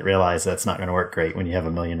check and didn't realize that's not going to work great when you have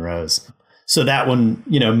a million rows. So that one,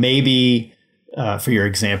 maybe for your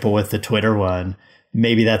example with the Twitter one,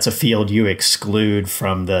 maybe that's a field you exclude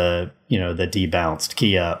from the debounced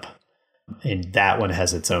key up. And that one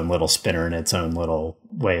has its own little spinner and its own little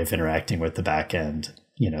way of interacting with the back end,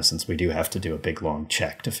 since we do have to do a big, long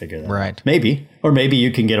check to figure that out. Maybe. Or maybe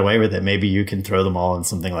you can get away with it. Maybe you can throw them all in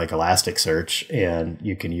something like Elasticsearch, and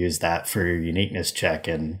you can use that for your uniqueness check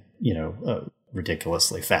in, a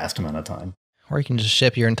ridiculously fast amount of time. Or you can just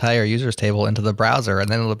ship your entire users table into the browser, and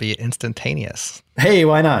then it'll be instantaneous. Hey,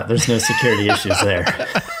 why not? There's no security issues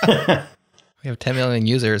there. We have 10 million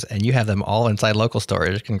users, and you have them all inside local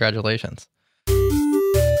storage. Congratulations.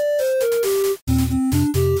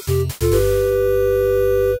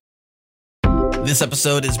 This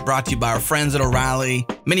episode is brought to you by our friends at O'Reilly.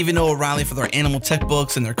 Many of you know O'Reilly for their animal tech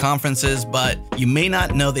books and their conferences, but you may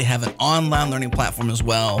not know they have an online learning platform as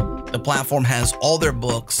well. The platform has all their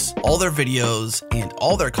books, all their videos, and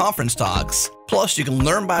all their conference talks. Plus, you can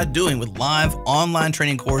learn by doing with live online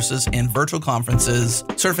training courses and virtual conferences,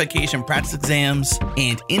 certification practice exams,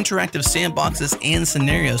 and interactive sandboxes and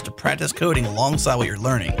scenarios to practice coding alongside what you're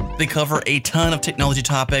learning. They cover a ton of technology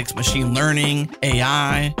topics: machine learning,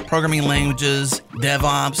 AI, programming languages,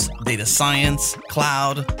 DevOps, data science,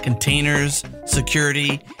 cloud, containers,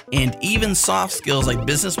 security, and even soft skills like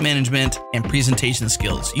business management and presentation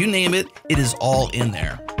skills. You name it, it is all in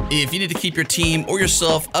there. If you need to keep your team or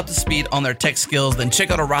yourself up to speed on their tech skills, then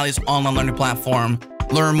check out O'Reilly's online learning platform.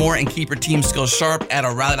 Learn more and keep your team skills sharp at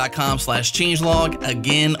O'Reilly.com/changelog.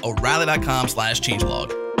 Again,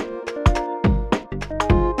 O'Reilly.com/changelog.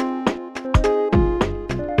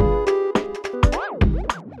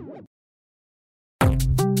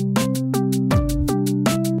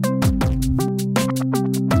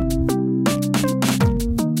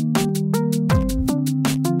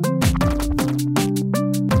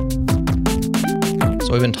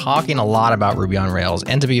 So we've been talking a lot about Ruby on Rails.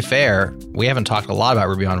 And to be fair, we haven't talked a lot about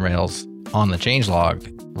Ruby on Rails on the changelog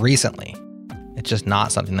recently. It's just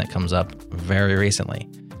not something that comes up very recently.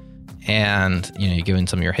 And, you're giving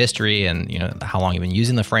some of your history and, how long you've been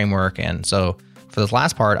using the framework. And so for this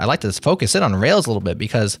last part, I'd like to focus in on Rails a little bit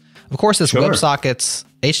because, of course, this WebSockets,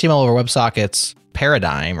 HTML-over-WebSockets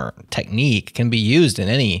paradigm or technique can be used in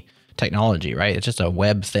any technology, right? It's just a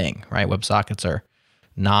web thing, right? WebSockets are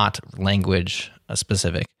not language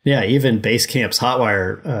specific. Yeah, even Basecamp's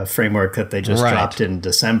Hotwire framework that they just dropped in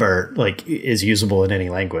December, is usable in any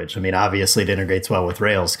language. I mean, obviously it integrates well with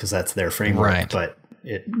Rails because that's their framework, but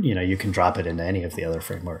it, you can drop it into any of the other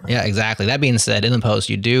frameworks. Yeah, exactly. That being said, in the post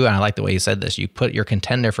you do, and I like the way you said this, you put your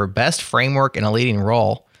contender for best framework in a leading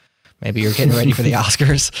role. Maybe you're getting ready for the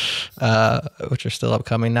Oscars, which are still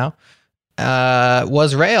upcoming now,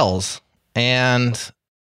 was Rails. And that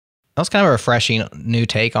was kind of a refreshing new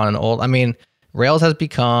take on an old, Rails has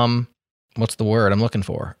become, what's the word I'm looking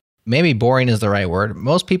for? Maybe boring is the right word.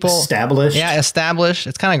 Most people... Established? Yeah, established.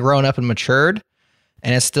 It's kind of grown up and matured,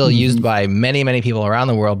 and it's still used by many, many people around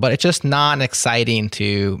the world, but it's just not exciting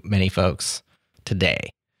to many folks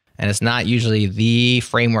today. And it's not usually the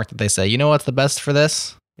framework that they say, you know what's the best for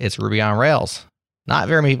this? It's Ruby on Rails. Not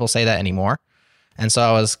very many people say that anymore. And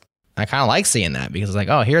so I kind of like seeing that because it's like,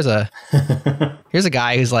 oh, here's a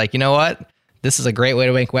guy who's like, you know what? This is a great way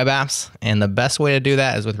to make web apps, and the best way to do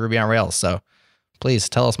that is with Ruby on Rails. So please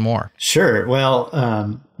tell us more. Sure. Well,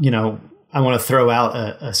 I want to throw out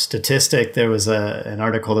a statistic. There was an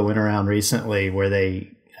article that went around recently where I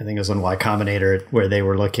think it was on Y Combinator, where they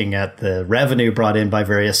were looking at the revenue brought in by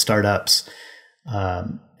various startups,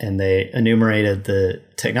 and they enumerated the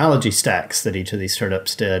technology stacks that each of these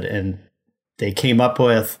startups did, and they came up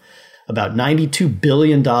with about $92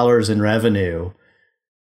 billion in revenue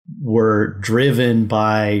were driven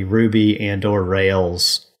by Ruby and or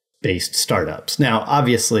Rails based startups. Now,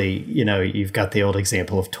 obviously, you've got the old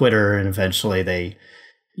example of Twitter, and eventually they,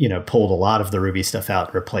 pulled a lot of the Ruby stuff out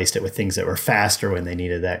and replaced it with things that were faster when they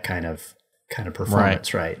needed that kind of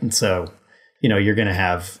performance, right? And so, you're going to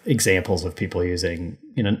have examples of people using,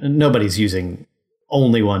 nobody's using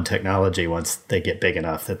only one technology once they get big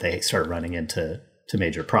enough that they start running into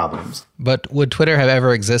major problems. But would Twitter have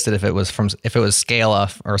ever existed if it was Scala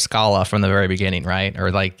or Scala from the very beginning, right?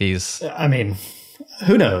 Or like these...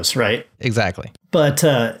 who knows, right? Exactly. But,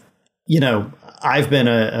 I've been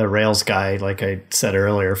a Rails guy, like I said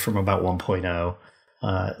earlier, from about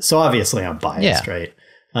 1.0. So obviously I'm biased, right?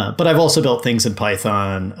 But I've also built things in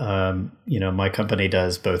Python. My company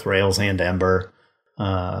does both Rails and Ember.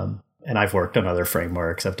 And I've worked on other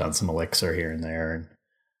frameworks. I've done some Elixir here and there.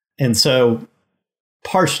 And so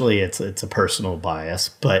partially it's a personal bias,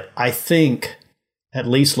 but I think, at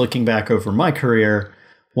least looking back over my career,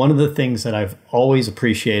 one of the things that I've always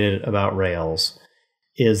appreciated about Rails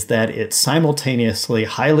is that it's simultaneously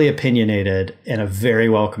highly opinionated and a very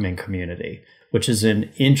welcoming community, which is an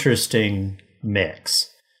interesting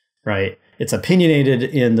mix, right? It's opinionated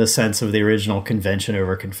in the sense of the original convention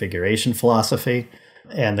over configuration philosophy,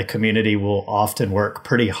 and the community will often work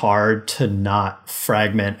pretty hard to not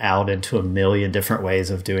fragment out into a million different ways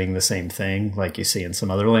of doing the same thing, like you see in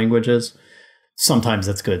some other languages. Sometimes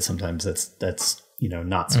that's good, sometimes that's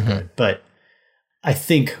not so good. But I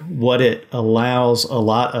think what it allows a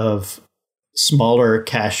lot of smaller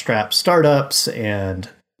cash-strapped startups and,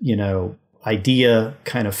 idea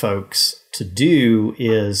kind of folks to do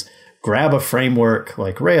is grab a framework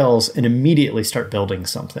like Rails and immediately start building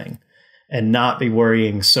something and not be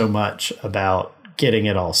worrying so much about getting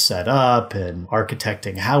it all set up and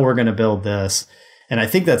architecting how we're going to build this. And I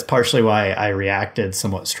think that's partially why I reacted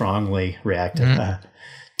somewhat strongly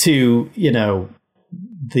to,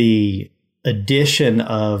 the addition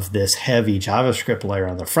of this heavy JavaScript layer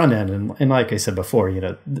on the front end. And like I said before,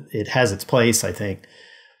 it has its place, I think.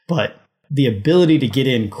 But the ability to get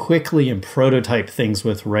in quickly and prototype things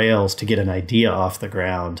with Rails to get an idea off the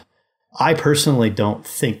ground, I personally don't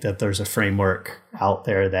think that there's a framework out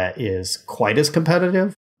there that is quite as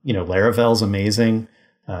competitive. Laravel's amazing.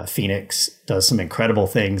 Phoenix does some incredible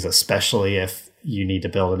things, especially if you need to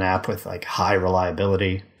build an app with like high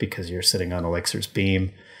reliability because you're sitting on Elixir's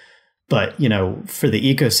Beam. But, for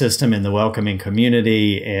the ecosystem and the welcoming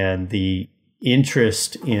community and the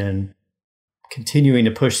interest in continuing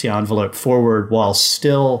to push the envelope forward while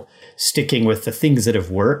still sticking with the things that have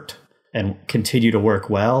worked and continue to work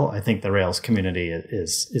well, I think the Rails community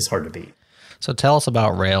is hard to beat. So tell us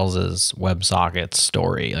about Rails's WebSockets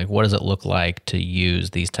story. Like, what does it look like to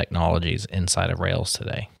use these technologies inside of Rails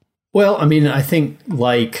today? Well, I think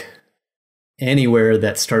like anywhere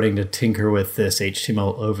that's starting to tinker with this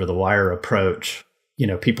HTML over the wire approach,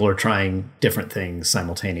 people are trying different things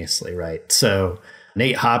simultaneously, right? So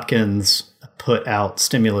Nate Hopkins put out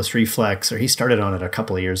Stimulus Reflex, or he started on it a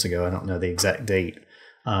couple of years ago. I don't know the exact date.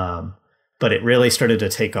 But it really started to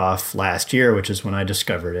take off last year, which is when I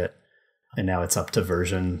discovered it. And now it's up to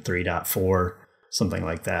version 3.4, something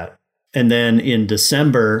like that. And then in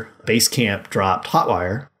December, Basecamp dropped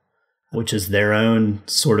Hotwire, which is their own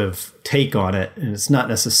sort of take on it. And it's not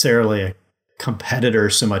necessarily a competitor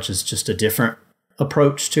so much as just a different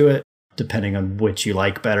approach to it, depending on which you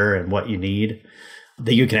like better and what you need.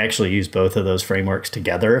 That you can actually use both of those frameworks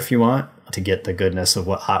together if you want to get the goodness of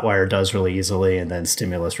what Hotwire does really easily. And then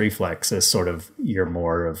Stimulus Reflex is sort of your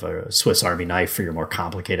more of a Swiss Army knife for your more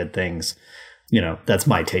complicated things. That's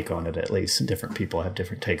my take on it, at least. And different people have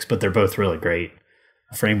different takes, but they're both really great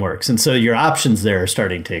frameworks. And so your options there are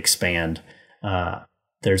starting to expand.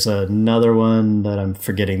 There's another one that I'm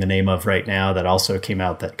forgetting the name of right now that also came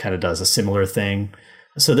out that kind of does a similar thing.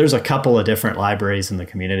 So there's a couple of different libraries in the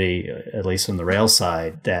community, at least on the Rails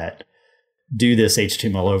side, that do this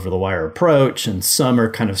HTML over the wire approach. And some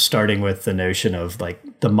are kind of starting with the notion of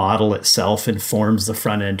like the model itself informs the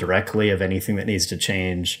front end directly of anything that needs to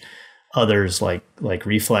change. Others like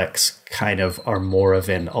Reflex kind of are more of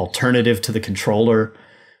an alternative to the controller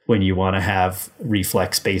when you want to have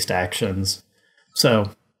reflex-based actions.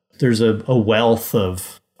 So there's a wealth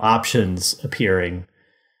of options appearing.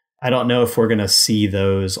 I don't know if we're going to see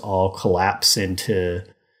those all collapse into,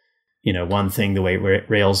 one thing the way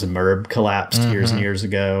Rails and MERB collapsed years and years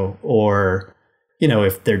ago, or,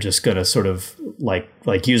 if they're just going to sort of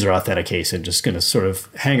like user authentication, just going to sort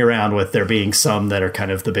of hang around with there being some that are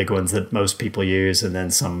kind of the big ones that most people use, and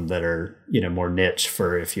then some that are, more niche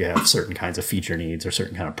for if you have certain kinds of feature needs or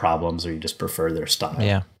certain kind of problems, or you just prefer their style.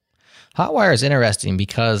 Yeah. Hotwire is interesting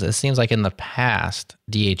because it seems like in the past,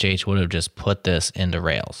 DHH would have just put this into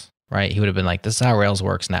Rails, right? He would have been like, this is how Rails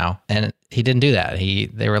works now. And he didn't do that.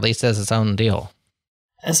 They released it as its own deal.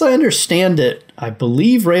 As I understand it, I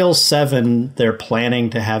believe Rails 7, they're planning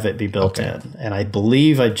to have it be built in. And I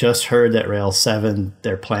believe I just heard that Rails 7,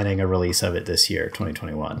 they're planning a release of it this year,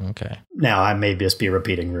 2021. Okay. Now, I may just be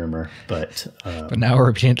repeating rumor, but... but now we're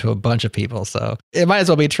repeating it to a bunch of people, so it might as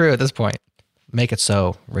well be true at this point. Make it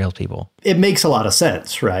so, Rails people. It makes a lot of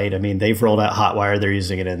sense, right? I mean, they've rolled out Hotwire. They're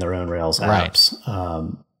using it in their own Rails apps.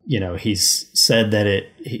 Right. He's said that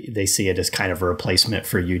they see it as kind of a replacement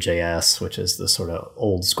for UJS, which is the sort of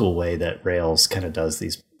old school way that Rails kind of does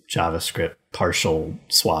these JavaScript partial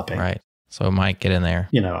swapping. Right. So it might get in there.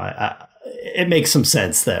 It makes some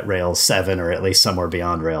sense that Rails 7, or at least somewhere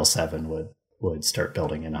beyond Rails 7, would start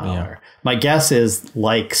building in Hotwire. Yeah. My guess is,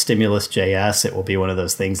 like Stimulus JS, it will be one of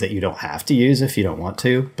those things that you don't have to use if you don't want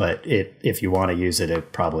to, but if you want to use it,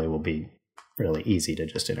 it probably will be really easy to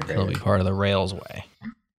just integrate. It'll be part of the Rails way.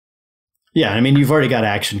 Yeah, I mean, you've already got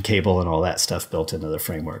Action Cable and all that stuff built into the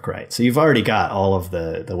framework, right? So you've already got all of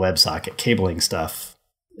the WebSocket cabling stuff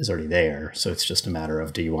is already there. So it's just a matter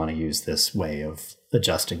of, do you want to use this way of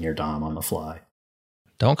adjusting your DOM on the fly?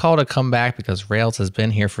 Don't call it a comeback because Rails has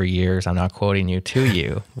been here for years. I'm not quoting you to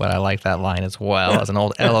you, but I like that line as well as an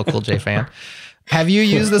old LL Cool J fan. Have you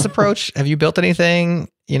used this approach? Have you built anything?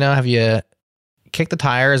 Have you kicked the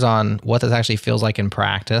tires on what this actually feels like in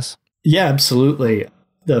practice? Yeah, absolutely.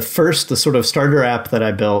 The sort of starter app that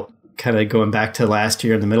I built, kind of going back to last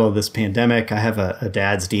year in the middle of this pandemic, I have a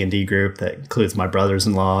dad's D&D group that includes my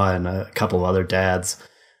brothers-in-law and a couple of other dads.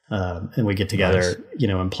 And we get together,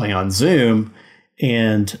 and play on Zoom.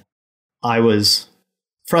 And I was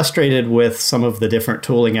frustrated with some of the different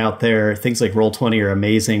tooling out there. Things like Roll20 are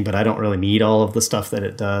amazing, but I don't really need all of the stuff that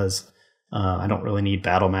it does. I don't really need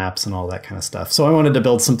battle maps and all that kind of stuff. So I wanted to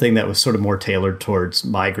build something that was sort of more tailored towards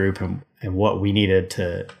my group and what we needed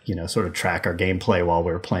to, sort of track our gameplay while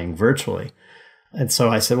we were playing virtually. And so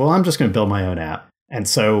I said, well, I'm just going to build my own app. And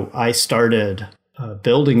so I started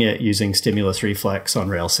building it using Stimulus Reflex on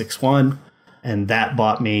Rails 6.1. And that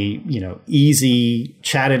bought me, easy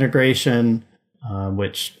chat integration,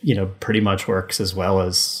 which, pretty much works as well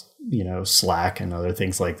as, Slack and other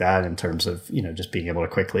things like that in terms of, just being able to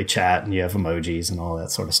quickly chat, and you have emojis and all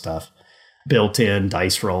that sort of stuff. Built-in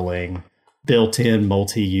dice rolling, built-in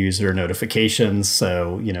multi-user notifications.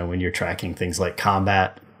 So, when you're tracking things like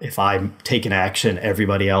combat, if I take an action,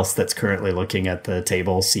 everybody else that's currently looking at the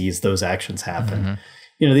table sees those actions happen.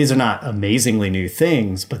 Mm-hmm. These are not amazingly new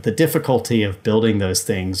things, but the difficulty of building those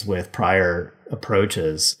things with prior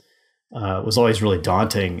approaches was always really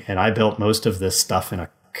daunting. And I built most of this stuff in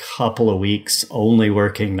a couple of weeks, only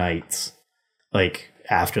working nights, like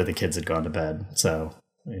after the kids had gone to bed. So,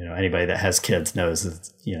 anybody that has kids knows that,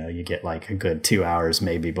 you get like a good 2 hours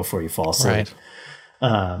maybe before you fall asleep.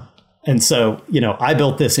 Right. And so, I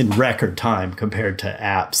built this in record time compared to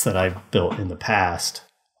apps that I've built in the past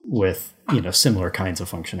with, similar kinds of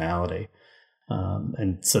functionality.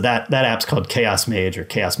 And so that app's called Chaos Mage or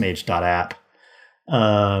chaosmage.app.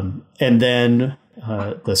 And then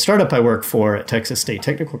the startup I work for at Texas State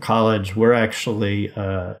Technical College, we're actually,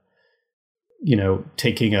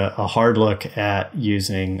 taking a hard look at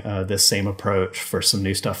using this same approach for some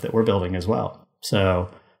new stuff that we're building as well. So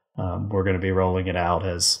we're going to be rolling it out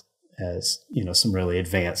as some really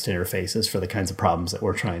advanced interfaces for the kinds of problems that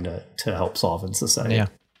we're trying to help solve in society. Yeah.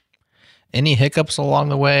 Any hiccups along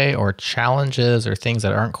the way or challenges or things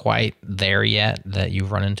that aren't quite there yet that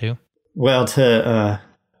you've run into? Well, to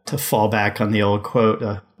fall back on the old quote,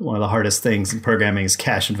 one of the hardest things in programming is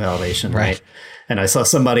cache invalidation, right? And I saw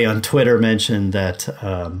somebody on Twitter mention that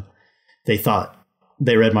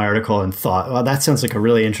they read my article and thought, well, that sounds like a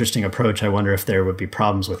really interesting approach. I wonder if there would be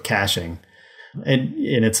problems with caching. And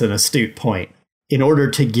it's an astute point. In order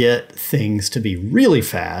to get things to be really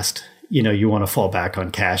fast, you want to fall back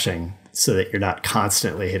on caching so that you're not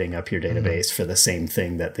constantly hitting up your database for the same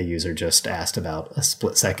thing that the user just asked about a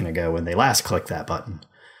split second ago when they last clicked that button.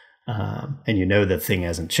 And the thing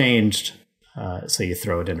hasn't changed, so you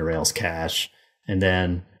throw it into Rails cache. And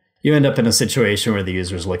then you end up in a situation where the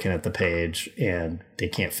user's looking at the page and they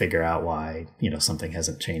can't figure out why, something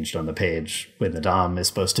hasn't changed on the page when the DOM is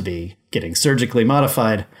supposed to be getting surgically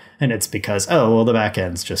modified. And it's because, the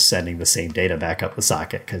backend's just sending the same data back up the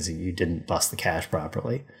socket because you didn't bust the cache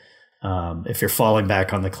properly. If you're falling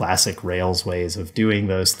back on the classic Rails ways of doing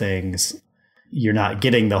those things, you're not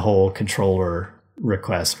getting the whole controller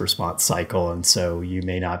request response cycle. And so you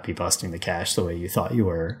may not be busting the cache the way you thought you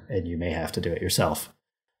were, and you may have to do it yourself.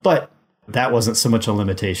 But that wasn't so much a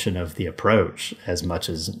limitation of the approach as much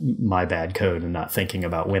as my bad code and not thinking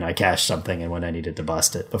about when I cached something and when I needed to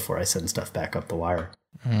bust it before I send stuff back up the wire.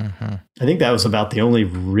 Mm-hmm. I think that was about the only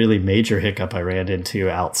really major hiccup I ran into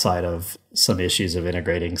outside of some issues of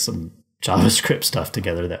integrating some JavaScript stuff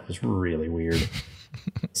together that was really weird.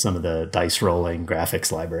 Some of the dice rolling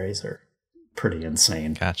graphics libraries are pretty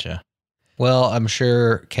insane. Gotcha. Well, I'm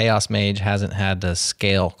sure Chaos Mage hasn't had to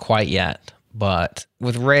scale quite yet. But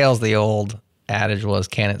with Rails, the old adage was,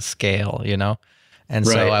 can it scale, And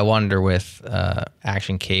so I wonder with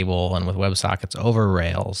Action Cable and with WebSockets over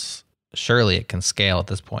Rails, surely it can scale at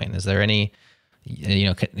this point. Is there any,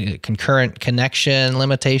 concurrent connection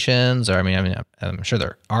limitations? Or, I'm sure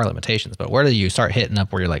there are limitations, but where do you start hitting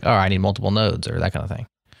up where you're like, I need multiple nodes or that kind of thing?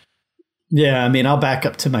 Yeah, I'll back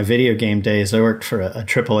up to my video game days. I worked for a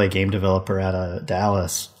AAA game developer out of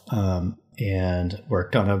Dallas. And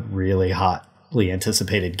worked on a really hotly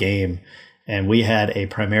anticipated game. And we had a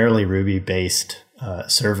primarily Ruby-based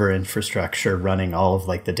server infrastructure running all of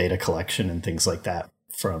the data collection and things like that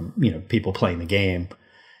from, people playing the game.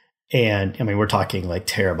 And we're talking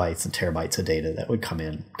terabytes and terabytes of data that would come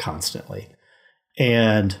in constantly.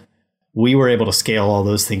 And we were able to scale all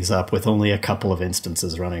those things up with only a couple of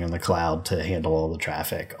instances running on the cloud to handle all the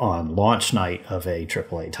traffic on launch night of a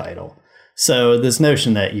AAA title. So this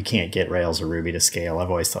notion that you can't get Rails or Ruby to scale, I've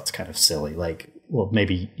always thought it's kind of silly.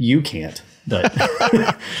 Maybe you can't, but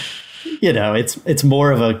it's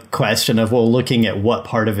more of a question of, looking at what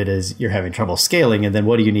part of it is you're having trouble scaling, and then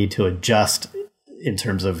what do you need to adjust in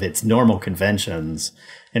terms of its normal conventions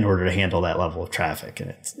in order to handle that level of traffic.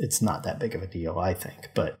 And it's not that big of a deal, I think.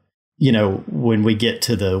 But, when we get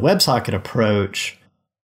to the WebSocket approach,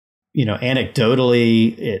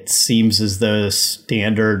 anecdotally, it seems as though the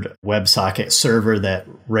standard WebSocket server that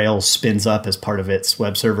Rails spins up as part of its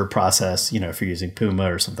web server process, if you're using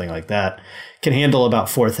Puma or something like that, can handle about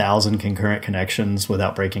 4,000 concurrent connections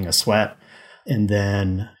without breaking a sweat. And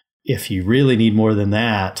then if you really need more than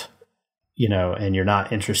that, and you're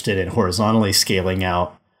not interested in horizontally scaling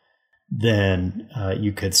out, then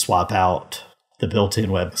you could swap out the built-in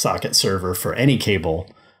WebSocket server for any cable,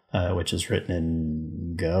 which is written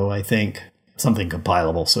in Go, I think, something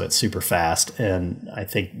compilable, so it's super fast. And I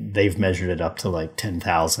think they've measured it up to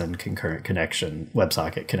 10,000 concurrent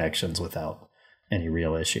WebSocket connections without any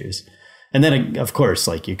real issues. And then, of course,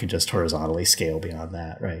 you can just horizontally scale beyond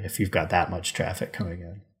that, right? If you've got that much traffic coming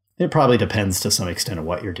in. It probably depends to some extent of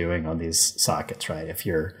what you're doing on these sockets, right? If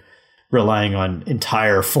you're relying on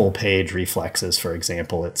entire full page reflexes, for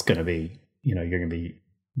example, it's going to be, you're going to be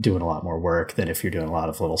doing a lot more work than if you're doing a lot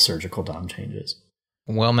of little surgical DOM changes.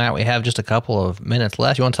 Well, Matt, we have just a couple of minutes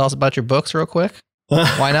left. You want to tell us about your books real quick?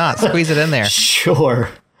 Why not? Squeeze it in there. Sure.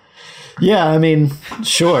 Yeah,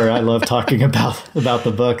 sure. I love talking about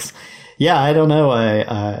the books. Yeah, I don't know.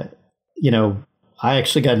 I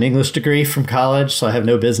actually got an English degree from college, so I have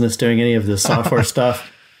no business doing any of this software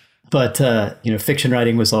stuff. But, fiction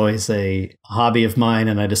writing was always a hobby of mine.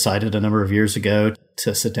 And I decided a number of years ago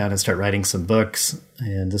to sit down and start writing some books.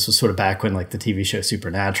 And this was sort of back when like the TV show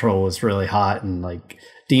Supernatural was really hot, and like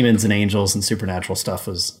demons and angels and supernatural stuff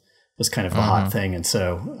was kind of the hot thing. And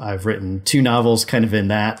so I've written 2 novels kind of in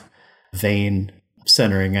that vein,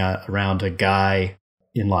 centering around a guy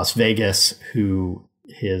in Las Vegas who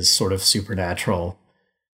his sort of supernatural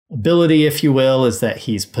ability, if you will, is that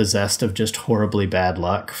he's possessed of just horribly bad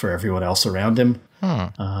luck for everyone else around him.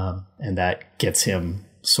 And that gets him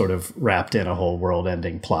sort of wrapped in a whole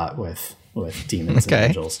world-ending plot with demons and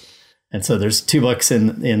angels. And so there's 2 books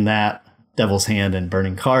in that, Devil's Hand and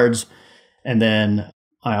Burning Cards. And then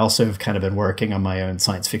I also have kind of been working on my own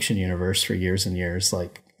science fiction universe for years and years,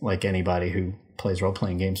 like anybody who plays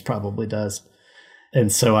role-playing games probably does. And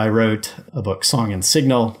so I wrote a book, Song and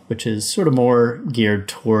Signal, which is sort of more geared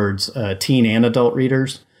towards teen and adult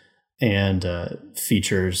readers, and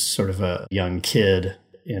features sort of a young kid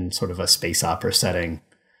in sort of a space opera setting,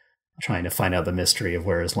 trying to find out the mystery of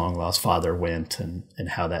where his long-lost father went and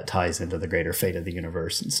how that ties into the greater fate of the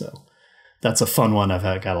universe. And so that's a fun one.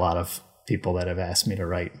 I've got a lot of people that have asked me to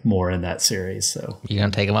write more in that series. So you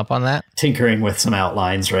gonna take them up on that? Tinkering with some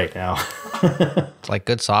outlines right now. It's like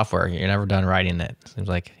good software. You're never done writing it. Seems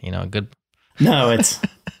like, good. No,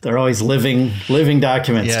 they're always living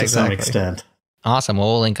documents to some extent. Awesome. Well,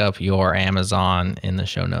 we'll link up your Amazon in the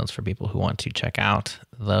show notes for people who want to check out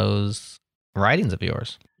those writings of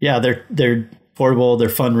yours. Yeah, they're affordable. They're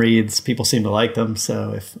fun reads. People seem to like them.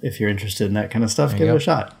 So if you're interested in that kind of stuff, give it a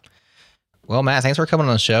shot. Well, Matt, thanks for coming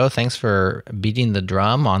on the show. Thanks for beating the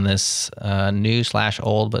drum on this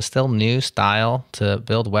new/old, but still new style to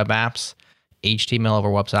build web apps, HTML over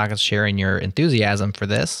WebSockets, sharing your enthusiasm for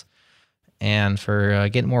this and for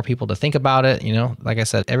getting more people to think about it. Like I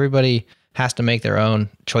said, everybody has to make their own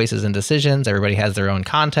choices and decisions. Everybody has their own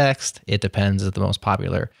context. It depends is the most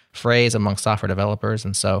popular phrase among software developers.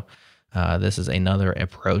 And so this is another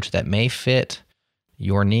approach that may fit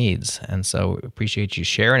your needs. And so appreciate you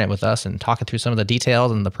sharing it with us and talking through some of the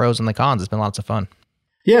details and the pros and the cons. It's been lots of fun.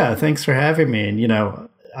 Yeah, thanks for having me. And,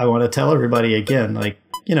 I want to tell everybody again,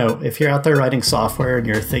 if you're out there writing software and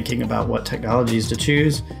you're thinking about what technologies to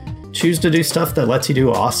choose to do stuff that lets you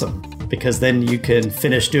do awesome, because then you can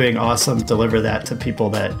finish doing awesome, deliver that to people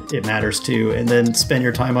that it matters to, and then spend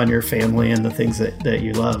your time on your family and the things that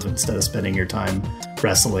you love instead of spending your time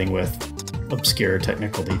wrestling with obscure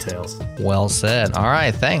technical details. Well said. All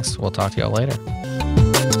right, thanks. We'll talk to y'all later.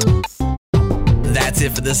 That's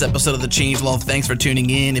it for this episode of the Changelog. Thanks for tuning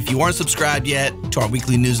in. If you aren't subscribed yet to our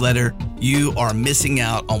weekly newsletter, you are missing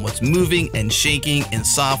out on what's moving and shaking in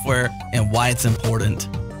software and why it's important.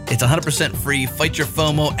 It's 100% free. Fight your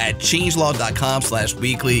FOMO at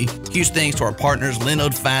changelog.com/weekly. Huge thanks to our partners,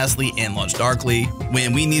 Linode Fastly and Launch Darkly.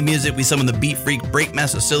 When we need music, we summon the Beat Freak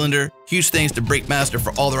Breakmaster Cylinder. Huge thanks to Breakmaster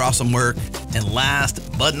for all their awesome work. And last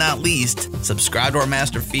but not least, subscribe to our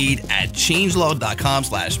master feed at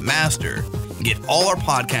changelog.com/master and get all our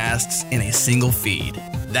podcasts in a single feed.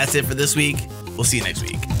 That's it for this week. We'll see you next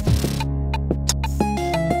week.